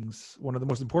important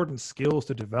skills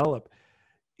to develop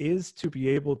is to be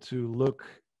able to look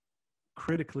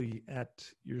critically at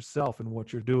yourself and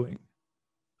what you're doing,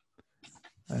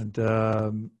 and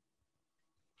to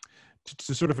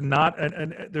sort of not,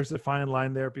 and there's a fine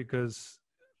line there, because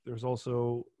there's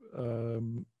also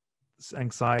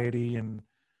anxiety and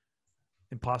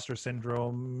imposter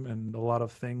syndrome and a lot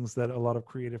of things that a lot of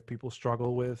creative people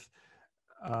struggle with.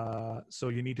 So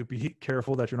you need to be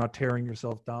careful that you're not tearing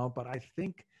yourself down. But I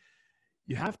think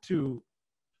you have to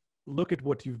look at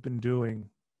what you've been doing.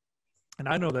 And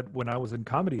I know that when I was in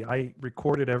comedy, I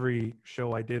recorded every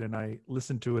show I did and I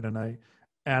listened to it and I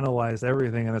analyzed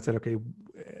everything. And I said, okay,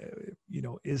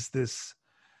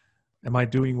 am I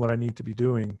doing what I need to be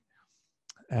doing?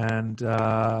 And,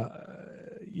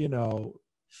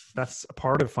 that's a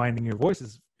part of finding your voice,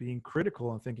 is being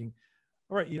critical and thinking,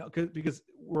 all right, because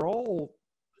we're all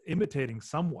imitating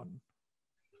someone.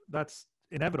 That's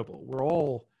inevitable. We're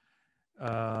all,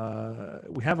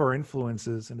 we have our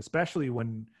influences, and especially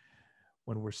when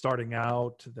we're starting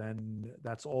out, then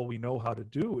that's all we know how to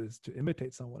do is to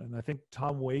imitate someone. And I think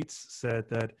Tom Waits said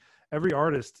that every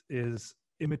artist is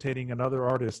imitating another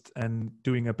artist and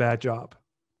doing a bad job.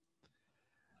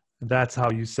 And that's how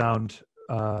you sound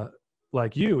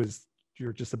like you're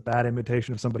just a bad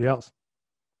imitation of somebody else.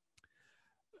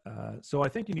 So I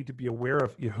think you need to be aware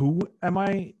of who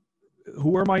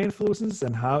are my influences,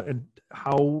 and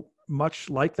how much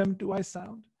like them do I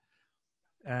sound,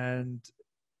 and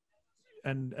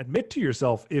admit to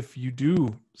yourself if you do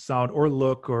sound or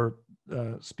look or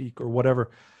speak or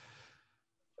whatever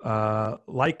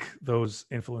like those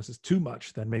influences too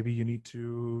much. Then maybe you need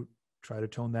to try to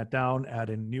tone that down, add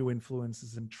in new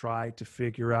influences, and try to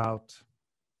figure out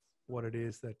what it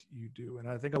is that you do. And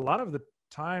I think a lot of the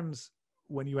times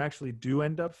when you actually do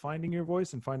end up finding your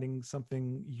voice and finding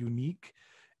something unique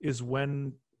is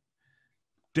when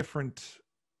different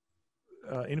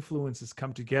influences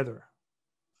come together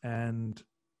and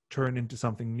turn into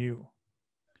something new.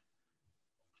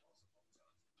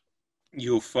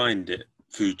 You'll find it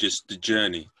through just the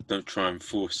journey. Don't try and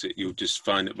force it. You'll just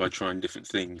find it by trying different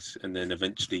things, and then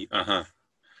eventually,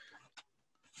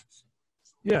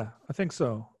 Yeah, I think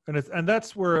so. And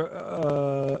that's where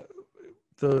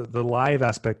the live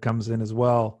aspect comes in as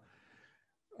well.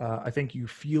 I think you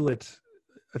feel it.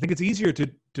 I think it's easier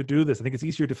to do this. I think it's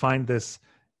easier to find this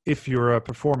if you're a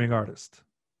performing artist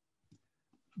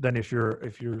than if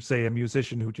you're say a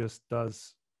musician who just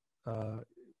does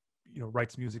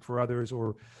writes music for others,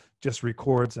 or just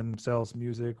records and sells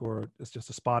music, or it's just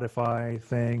a Spotify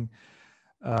thing.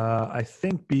 I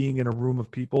think being in a room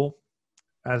of people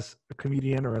as a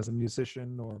comedian or as a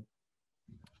musician or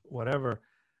whatever,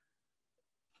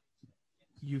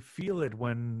 you feel it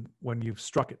when you've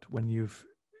struck it, when you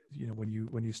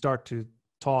start to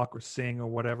talk or sing or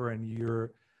whatever, and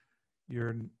you're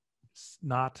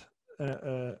not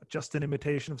just an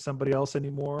imitation of somebody else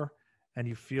anymore, and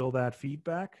you feel that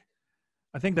feedback.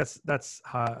 I think that's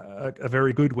a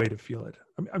very good way to feel it.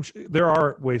 I'm sure there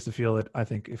are ways to feel it, I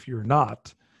think, if you're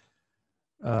not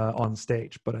on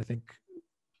stage, but I think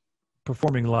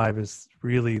performing live is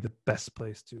really the best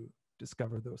place to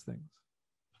discover those things.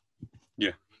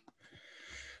 Yeah.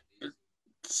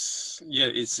 It's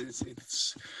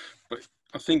but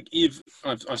I think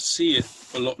I see it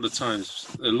a lot of the times.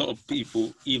 A lot of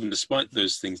people, even despite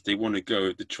those things, they want to go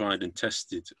with the tried and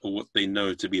tested, or what they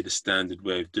know to be the standard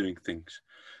way of doing things,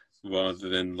 rather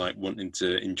than like wanting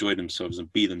to enjoy themselves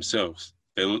and be themselves.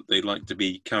 They like to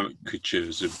be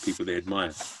caricatures of people they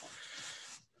admire.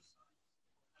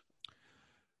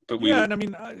 But and I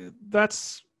mean,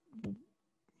 that's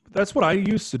what I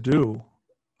used to do.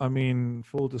 I mean,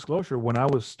 full disclosure, when I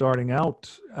was starting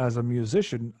out as a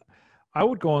musician, I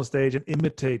would go on stage and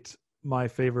imitate my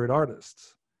favorite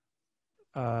artists.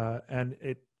 And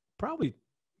it probably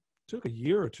took a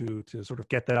year or two to sort of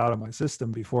get that out of my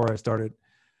system before I started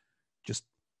just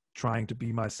trying to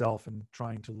be myself and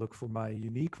trying to look for my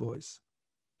unique voice.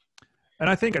 And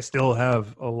I think I still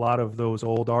have a lot of those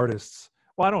old artists.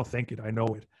 Well, I don't think it, I know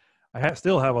it.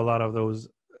 Still have a lot of those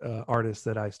artists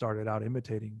that I started out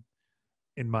imitating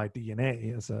in my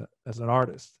DNA as an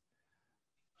artist.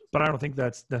 But I don't think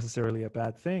that's necessarily a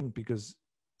bad thing, because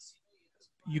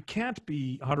you can't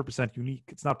be 100% unique.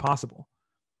 It's not possible,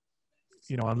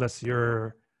 unless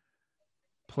you're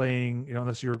playing,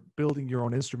 unless you're building your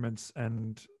own instruments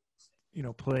and,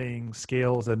 playing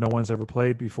scales that no one's ever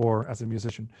played before as a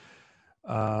musician.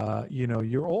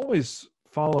 You're always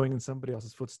following in somebody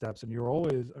else's footsteps, and you're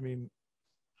always,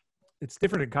 it's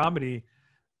different in comedy,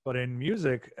 but in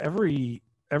music, every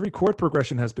chord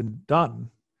progression has been done.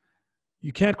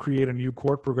 You can't create a new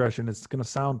chord progression. It's going to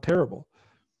sound terrible.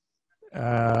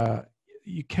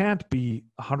 You can't be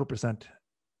 100%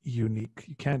 unique.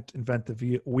 You can't invent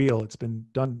the wheel. It's been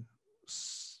done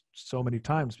so many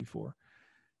times before,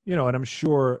 you know. And I'm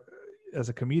sure, as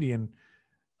a comedian,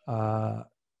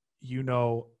 you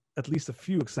know at least a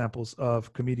few examples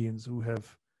of comedians who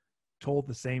have told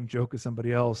the same joke as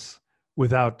somebody else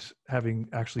without having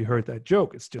actually heard that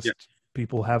joke. It's just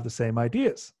people have the same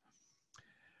ideas.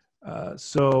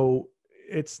 So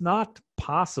it's not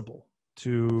possible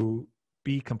to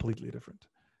be completely different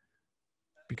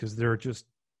because there are just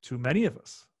too many of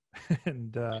us.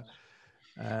 and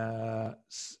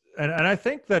I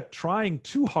think that trying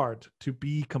too hard to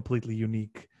be completely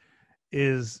unique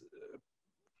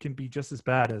can be just as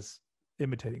bad as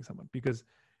imitating someone, because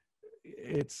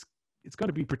it's going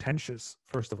to be pretentious,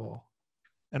 first of all.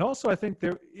 And also, I think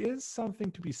there is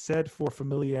something to be said for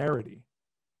familiarity.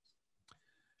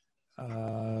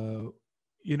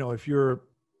 You know, if you're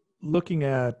looking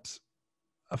at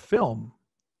a film,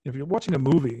 if you're watching a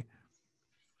movie,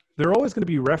 there are always going to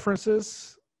be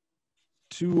references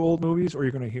to old movies, or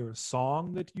you're going to hear a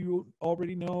song that you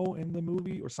already know in the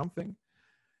movie or something.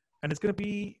 And it's going to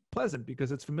be pleasant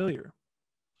because it's familiar.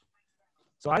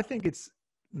 So I think it's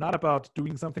not about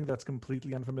doing something that's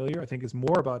completely unfamiliar. I think it's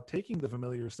more about taking the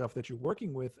familiar stuff that you're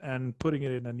working with and putting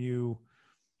it in a new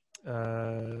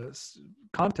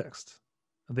context.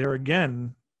 And there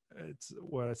again, it's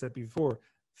what I said before,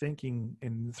 thinking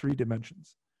in 3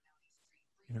 dimensions.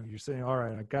 You know, you're saying, all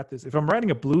right, I got this. If I'm writing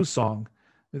a blues song,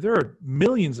 there are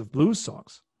millions of blues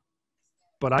songs,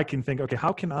 but I can think, okay,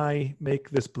 how can I make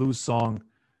this blues song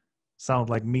sound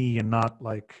like me and not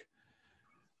like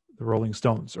the Rolling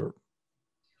Stones or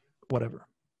whatever?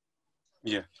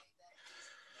 Yeah.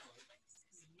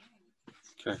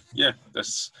 Okay. Yeah,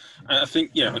 I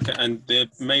think, yeah, okay. And the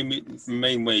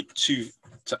main way to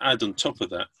add on top of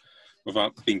that,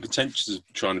 without being pretentious of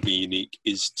trying to be unique,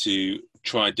 is to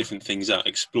try different things out,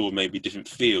 explore maybe different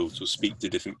fields, or speak to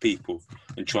different people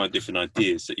and try different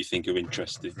ideas that you think are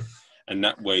interesting. And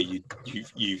that way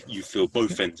you feel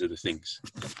both ends of the things.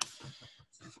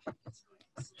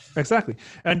 Exactly.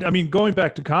 And I mean, going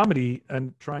back to comedy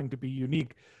and trying to be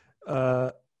unique,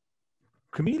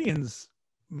 comedians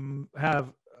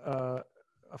have a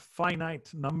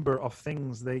finite number of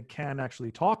things they can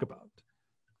actually talk about.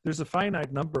 There's a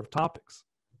finite number of topics.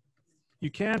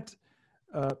 You can't,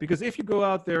 because if you go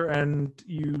out there and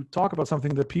you talk about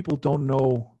something that people don't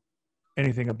know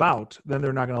anything about, then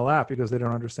they're not going to laugh because they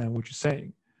don't understand what you're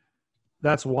saying.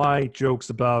 That's why jokes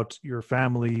about your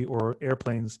family or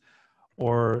airplanes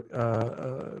or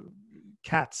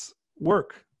cats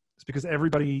work. It's because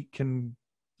everybody can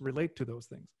relate to those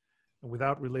things. And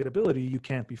without relatability, you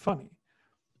can't be funny.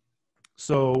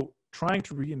 So trying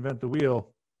to reinvent the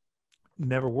wheel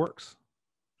never works.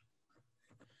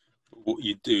 What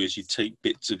you do is you take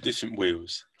bits of different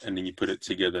wheels and then you put it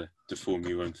together to form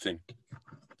your own thing.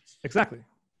 Exactly.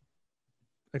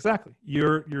 It's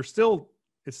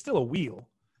still a wheel.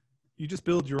 You just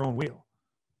build your own wheel.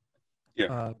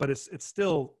 Yeah. But it's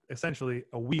still essentially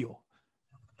a wheel.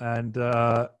 And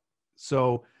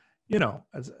so, you know,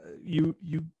 as you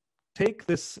take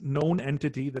this known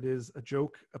entity that is a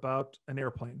joke about an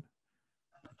airplane,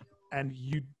 and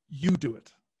you do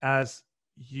it as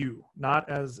you, not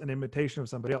as an imitation of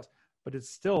somebody else, but it's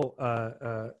still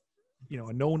you know,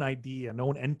 a known idea, a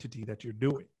known entity that you're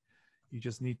doing. You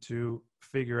just need to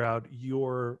figure out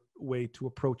your way to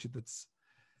approach it that's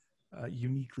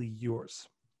uniquely yours.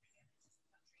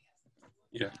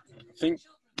 Yeah, I think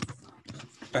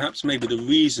perhaps maybe the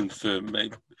reason for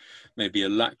maybe a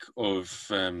lack of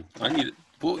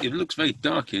it looks very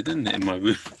dark here, doesn't it, in my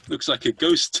room? Looks like a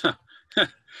ghost town.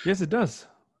 Yes, it does.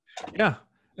 Yeah.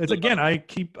 It's again,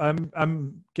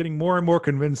 I'm getting more and more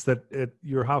convinced that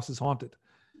your house is haunted.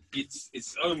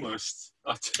 It's almost.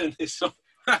 I'll turn this off.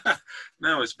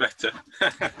 Now it's better.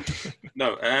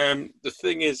 No, the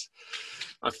thing is,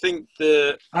 I think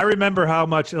I remember how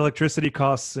much electricity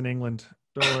costs in England.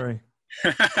 Don't worry.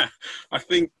 I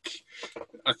think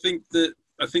the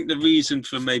reason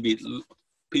for maybe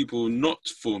people not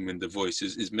forming the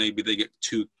voices is maybe they get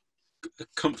too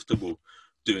comfortable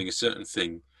doing a certain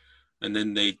thing, and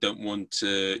then they don't want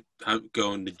to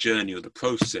go on the journey or the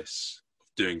process of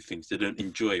doing things. They don't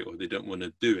enjoy it, or they don't want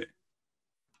to do it.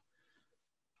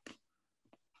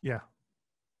 Yeah.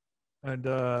 And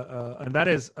that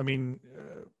is, I mean,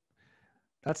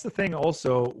 that's the thing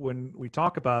also when we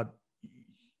talk about,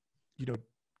 you know,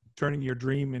 turning your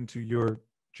dream into your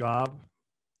job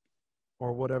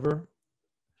or whatever,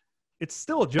 it's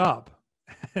still a job.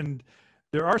 And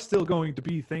there are still going to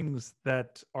be things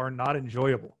that are not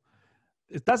enjoyable.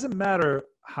 It doesn't matter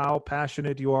how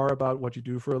passionate you are about what you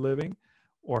do for a living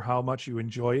or how much you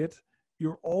enjoy it.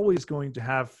 you're always going to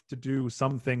have to do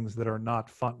some things that are not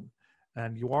fun,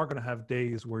 and you are going to have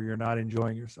days where you're not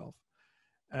enjoying yourself,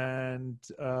 and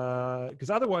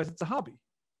because otherwise it's a hobby.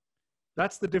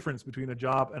 That's the difference between a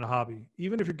job and a hobby.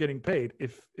 Even if you're getting paid,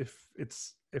 if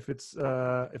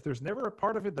there's never a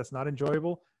part of it that's not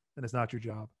enjoyable, then it's not your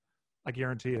job. I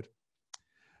guarantee it.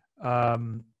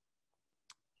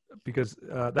 Because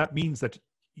that means that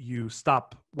you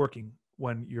stop working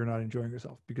when you're not enjoying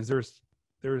yourself, because there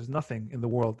is nothing in the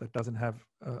world that doesn't have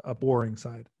a boring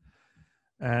side.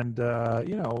 And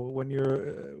when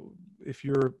if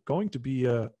you're going to be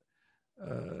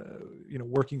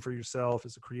working for yourself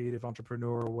as a creative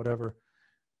entrepreneur or whatever,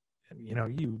 and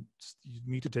you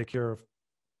need to take care of the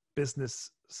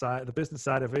business side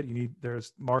of it.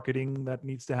 There's marketing that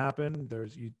needs to happen.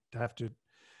 You have to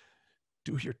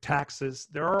do your taxes.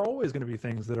 There are always going to be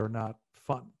things that are not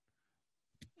fun.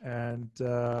 And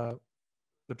the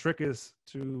trick is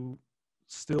to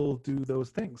still do those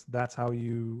things. That's how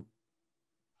you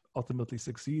ultimately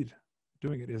succeed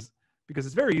doing it, is because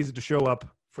it's very easy to show up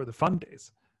for the fun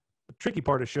days. The tricky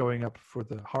part is showing up for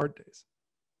the hard days.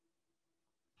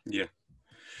 Yeah.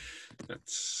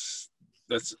 That's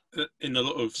in a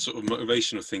lot of sort of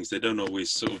motivational things, they don't always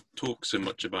sort of talk so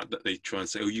much about that. They try and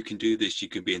say, oh, you can do this, you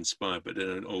can be inspired, but they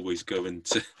don't always go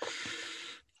into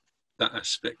that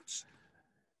aspect.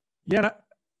 Yeah,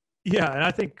 and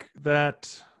I think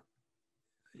that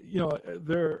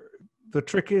the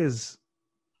trick is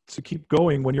to keep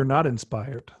going when you're not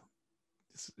inspired.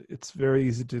 It's very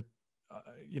easy to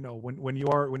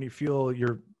when you feel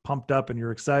you're pumped up and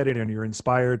you're excited and you're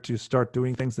inspired to start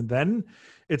doing things, and then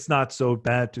it's not so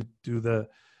bad to do the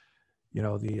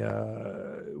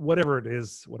whatever it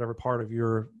is, whatever part of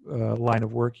your line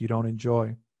of work you don't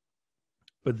enjoy.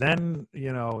 But then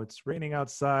it's raining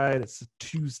outside, it's a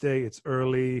Tuesday, it's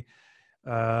early,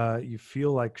 you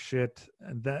feel like shit,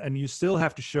 and you still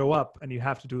have to show up and you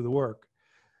have to do the work,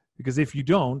 because if you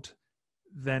don't,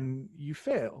 then you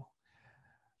fail.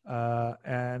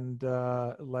 And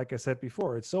like I said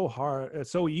before, it's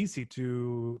so easy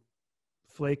to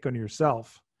flake on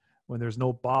yourself when there's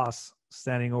no boss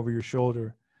standing over your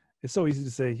shoulder. It's so easy to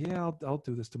say, yeah, I'll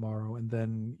do this tomorrow, and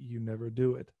then you never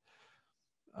do it.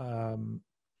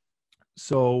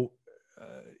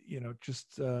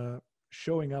 Just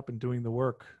showing up and doing the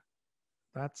work,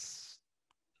 that's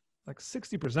like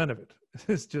 60% of it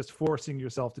is just forcing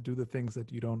yourself to do the things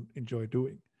that you don't enjoy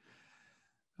doing.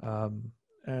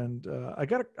 And I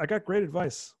got great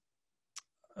advice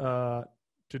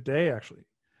today, actually,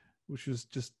 which is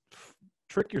just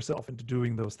trick yourself into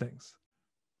doing those things.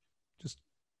 Just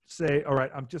say, all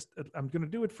right, I'm going to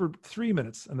do it for 3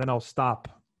 minutes and then I'll stop.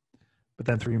 But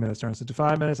then 3 minutes turns into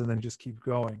 5 minutes, and then just keep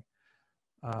going.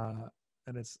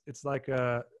 And it's like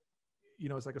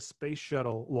it's like a space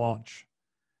shuttle launch.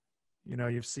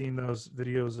 You've seen those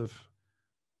videos of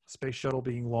space shuttle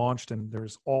being launched, and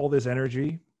there's all this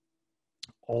energy,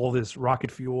 all this rocket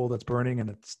fuel that's burning, and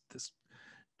it's this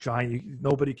giant.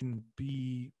 Nobody can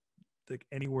be like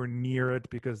anywhere near it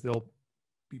because they'll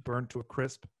be burned to a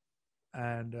crisp.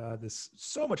 And there's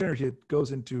so much energy that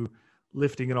goes into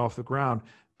lifting it off the ground.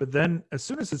 But then as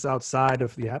soon as it's outside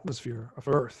of the atmosphere of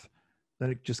Earth, then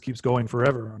it just keeps going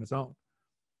forever on its own.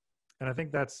 And I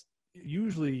think that's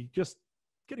usually just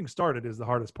getting started is the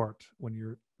hardest part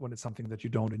when it's something that you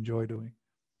don't enjoy doing.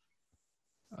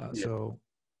 So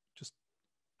just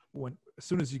as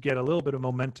soon as you get a little bit of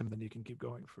momentum, then you can keep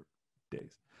going for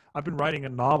days. I've been writing a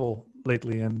novel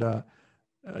lately, and I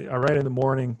write in the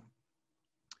morning,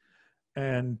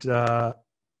 and I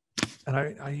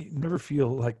never feel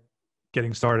like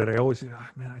getting started. I always say,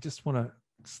 I just want to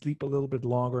sleep a little bit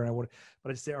longer, but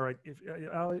I say, all right, if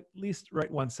I'll at least write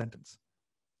one sentence,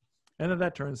 and then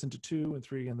that turns into 2 and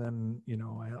 3, and then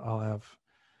I'll have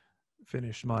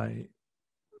finished my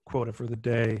quota for the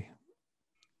day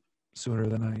sooner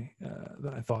than I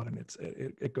thought, and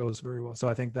it goes very well. So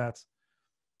I think that's,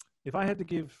 if I had to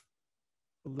give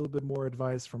a little bit more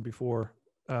advice from before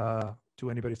to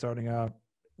anybody starting out,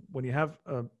 when you have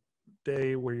a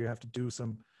day where you have to do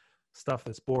some stuff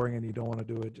that's boring and you don't want to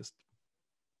do it, just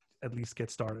at least get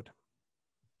started.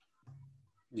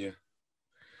 Yeah.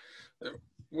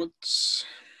 There's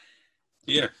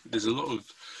a lot of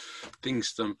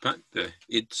things to unpack there.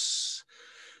 It's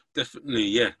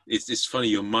definitely, it's funny.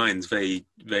 Your mind's very,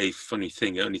 very funny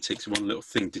thing. It only takes one little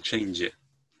thing to change it.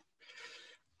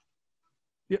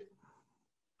 Yep.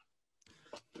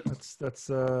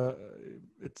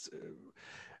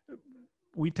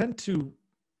 We tend to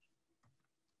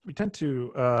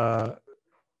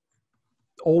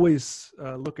always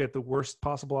look at the worst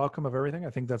possible outcome of everything. I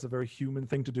think that's a very human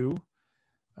thing to do.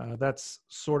 That's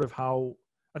sort of how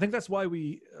I think that's why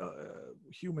we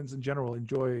humans in general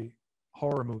enjoy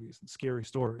horror movies and scary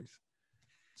stories.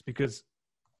 It's because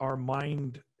our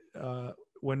mind,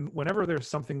 whenever there's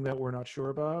something that we're not sure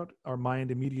about, our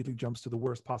mind immediately jumps to the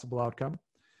worst possible outcome.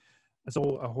 And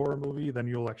so a horror movie, then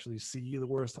you'll actually see the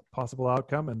worst possible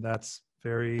outcome, and that's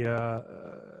very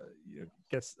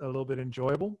gets a little bit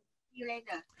enjoyable. See you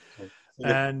later.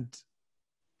 And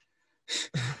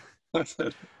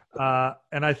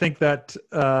and I think that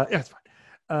yeah, it's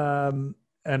fine.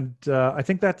 And I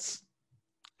think that's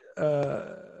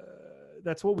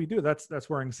what we do. That's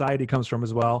where anxiety comes from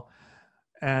as well,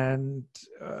 and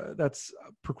that's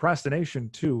procrastination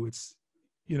too. It's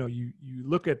you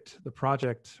look at the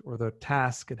project or the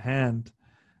task at hand,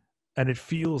 and it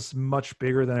feels much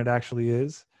bigger than it actually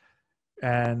is.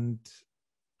 And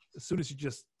as soon as you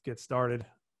just get started,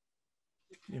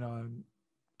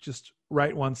 just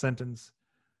write one sentence,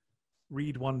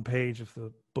 read one page of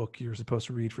the book you're supposed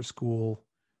to read for school,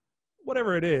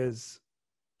 whatever it is,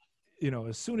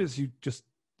 as soon as you just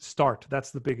start,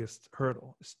 that's the biggest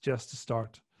hurdle. It's just to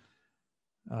start.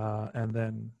 And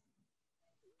then,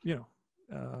 you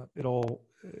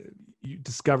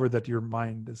discover that your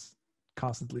mind is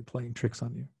constantly playing tricks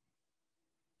on you.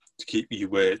 To keep you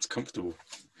where it's comfortable.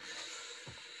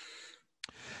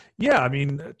 Yeah, I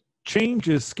mean, change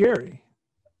is scary.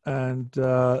 And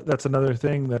that's another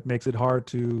thing that makes it hard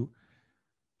to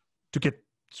get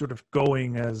sort of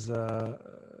going as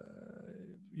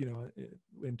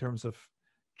in terms of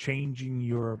changing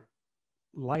your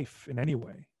life in any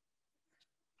way.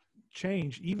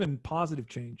 Change, even positive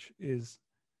change, is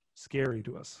scary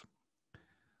to us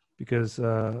because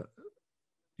the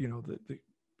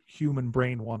human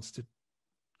brain wants to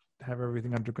have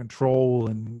everything under control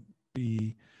and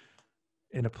be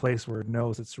in a place where it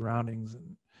knows its surroundings.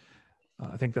 And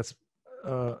I think that's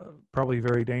probably a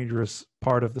very dangerous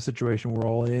part of the situation we're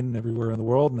all in everywhere in the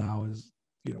world now is,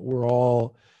 we're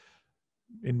all,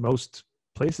 in most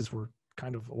places, we're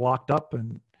kind of locked up,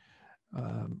 and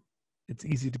it's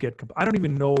easy to get, I don't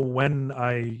even know when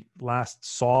I last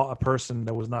saw a person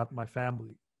that was not my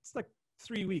family. It's like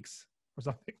 3 weeks or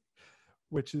something,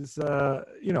 which is, I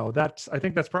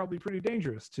think that's probably pretty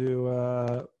dangerous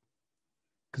to,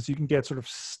 because you can get sort of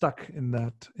stuck in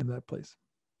that place.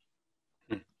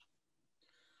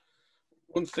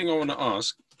 One thing I want to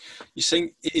ask, you're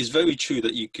saying it is very true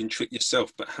that you can trick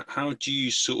yourself, but how do you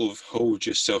sort of hold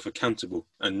yourself accountable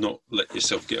and not let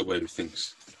yourself get away with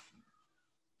things?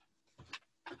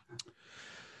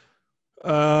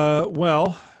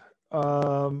 Well,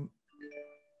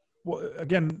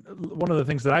 again, one of the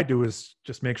things that I do is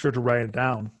just make sure to write it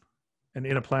down and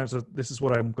in a plan. So this is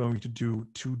what I'm going to do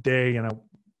today. And I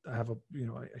have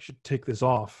I should take this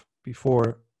off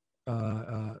before,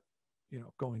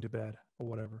 going to bed or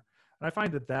whatever. And I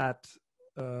find that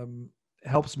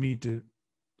helps me to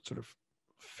sort of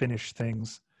finish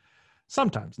things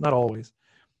sometimes, not always.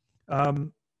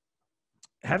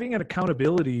 Having an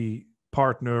accountability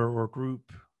partner or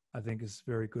group, I think, is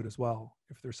very good as well.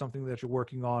 If there's something that you're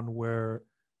working on where,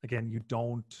 again, you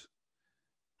don't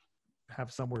have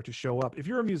somewhere to show up. If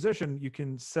you're a musician, you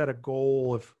can set a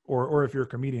goal or if you're a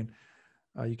comedian,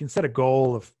 you can set a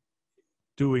goal of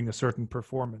doing a certain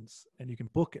performance and you can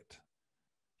book it.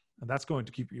 And that's going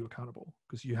to keep you accountable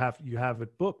because you have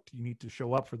it booked. You need to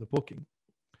show up for the booking.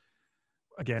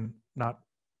 Again, not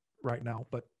right now,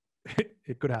 but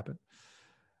it could happen.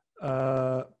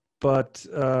 But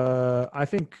I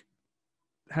think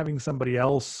having somebody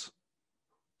else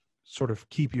sort of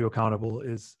keep you accountable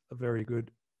is a very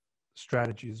good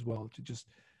strategy as well. To just,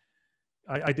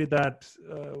 I did that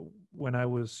when I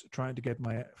was trying to get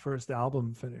my first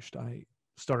album finished. I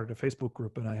started a Facebook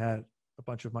group and I had a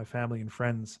bunch of my family and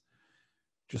friends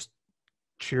just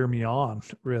cheer me on,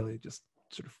 really, just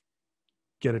sort of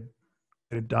get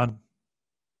it done.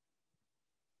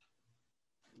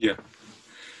 Yeah.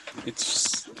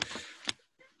 It's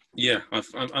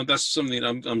that's something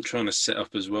I'm trying to set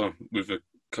up as well with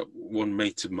one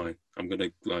mate of mine. I'm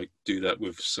gonna do that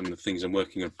with some of the things I'm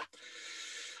working on,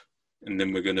 and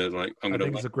then we're gonna I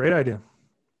think it's a great idea.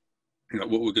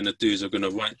 What we're gonna do is I'm gonna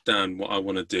write down what I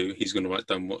want to do. He's gonna write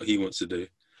down what he wants to do,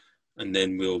 and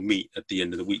then we'll meet at the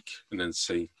end of the week and then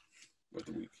see what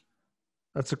the week.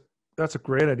 That's a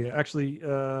great idea. Actually,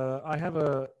 I have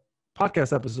a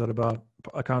podcast episode about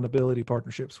accountability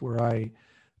partnerships where I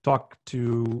talked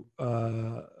to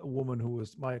a woman who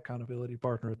was my accountability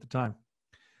partner at the time.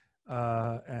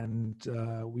 And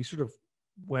we sort of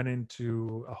went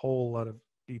into a whole lot of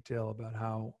detail about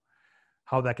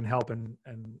how that can help and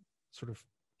sort of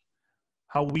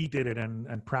how we did it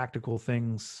and practical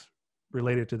things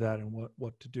related to that and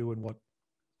what to do and what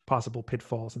possible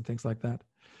pitfalls and things like that.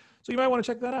 So you might want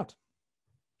to check that out.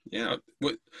 Yeah,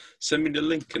 send me the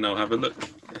link and I'll have a look.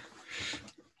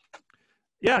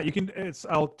 Yeah, you can.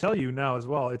 I'll tell you now as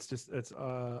well. It's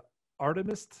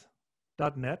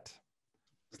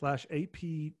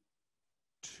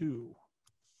artemist.net/AP2.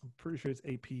 I'm pretty sure it's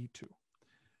AP2.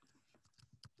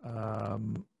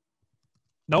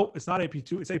 No, it's not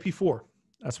AP2. It's AP4.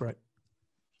 That's right.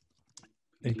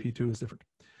 AP2 is different.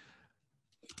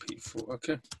 AP4.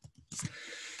 Okay.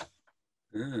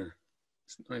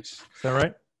 It's nice. Is that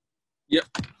right? Yep.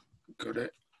 Got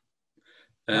it.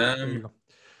 There you go.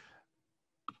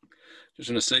 Just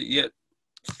want to say,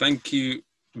 thank you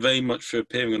very much for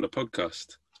appearing on the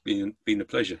podcast. It's been a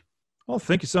pleasure. Well,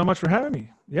 thank you so much for having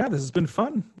me. Yeah, this has been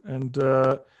fun. And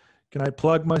can I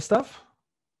plug my stuff?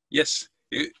 Yes.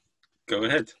 Go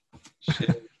ahead.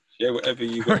 Share whatever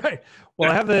you got. All right.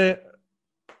 Well, I have I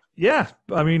have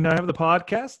the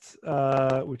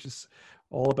podcast, which is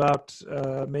all about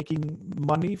making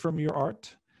money from your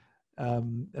art.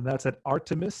 And that's at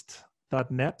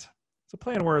artemist.net. It's a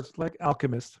play on words like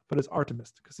alchemist, but it's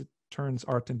Artemist because it turns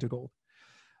art into gold.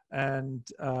 And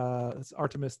it's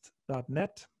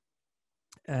artemist.net.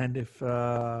 And if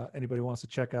anybody wants to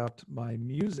check out my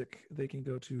music, they can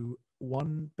go to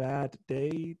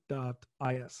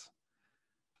onebadday.is.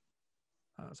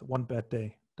 So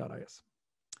onebadday.is.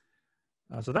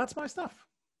 So that's my stuff.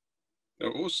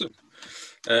 Oh, awesome.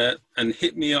 And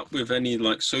hit me up with any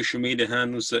like social media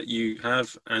handles that you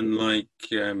have and like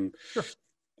Sure.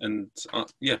 And I'm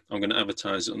going to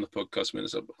advertise it on the podcast when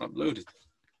it's uploaded.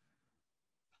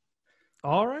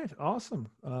 All right. Awesome.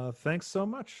 Thanks so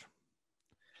much.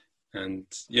 And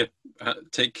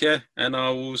take care, and I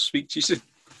will speak to you soon.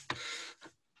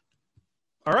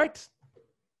 All right.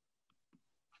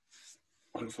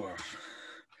 Wonderful.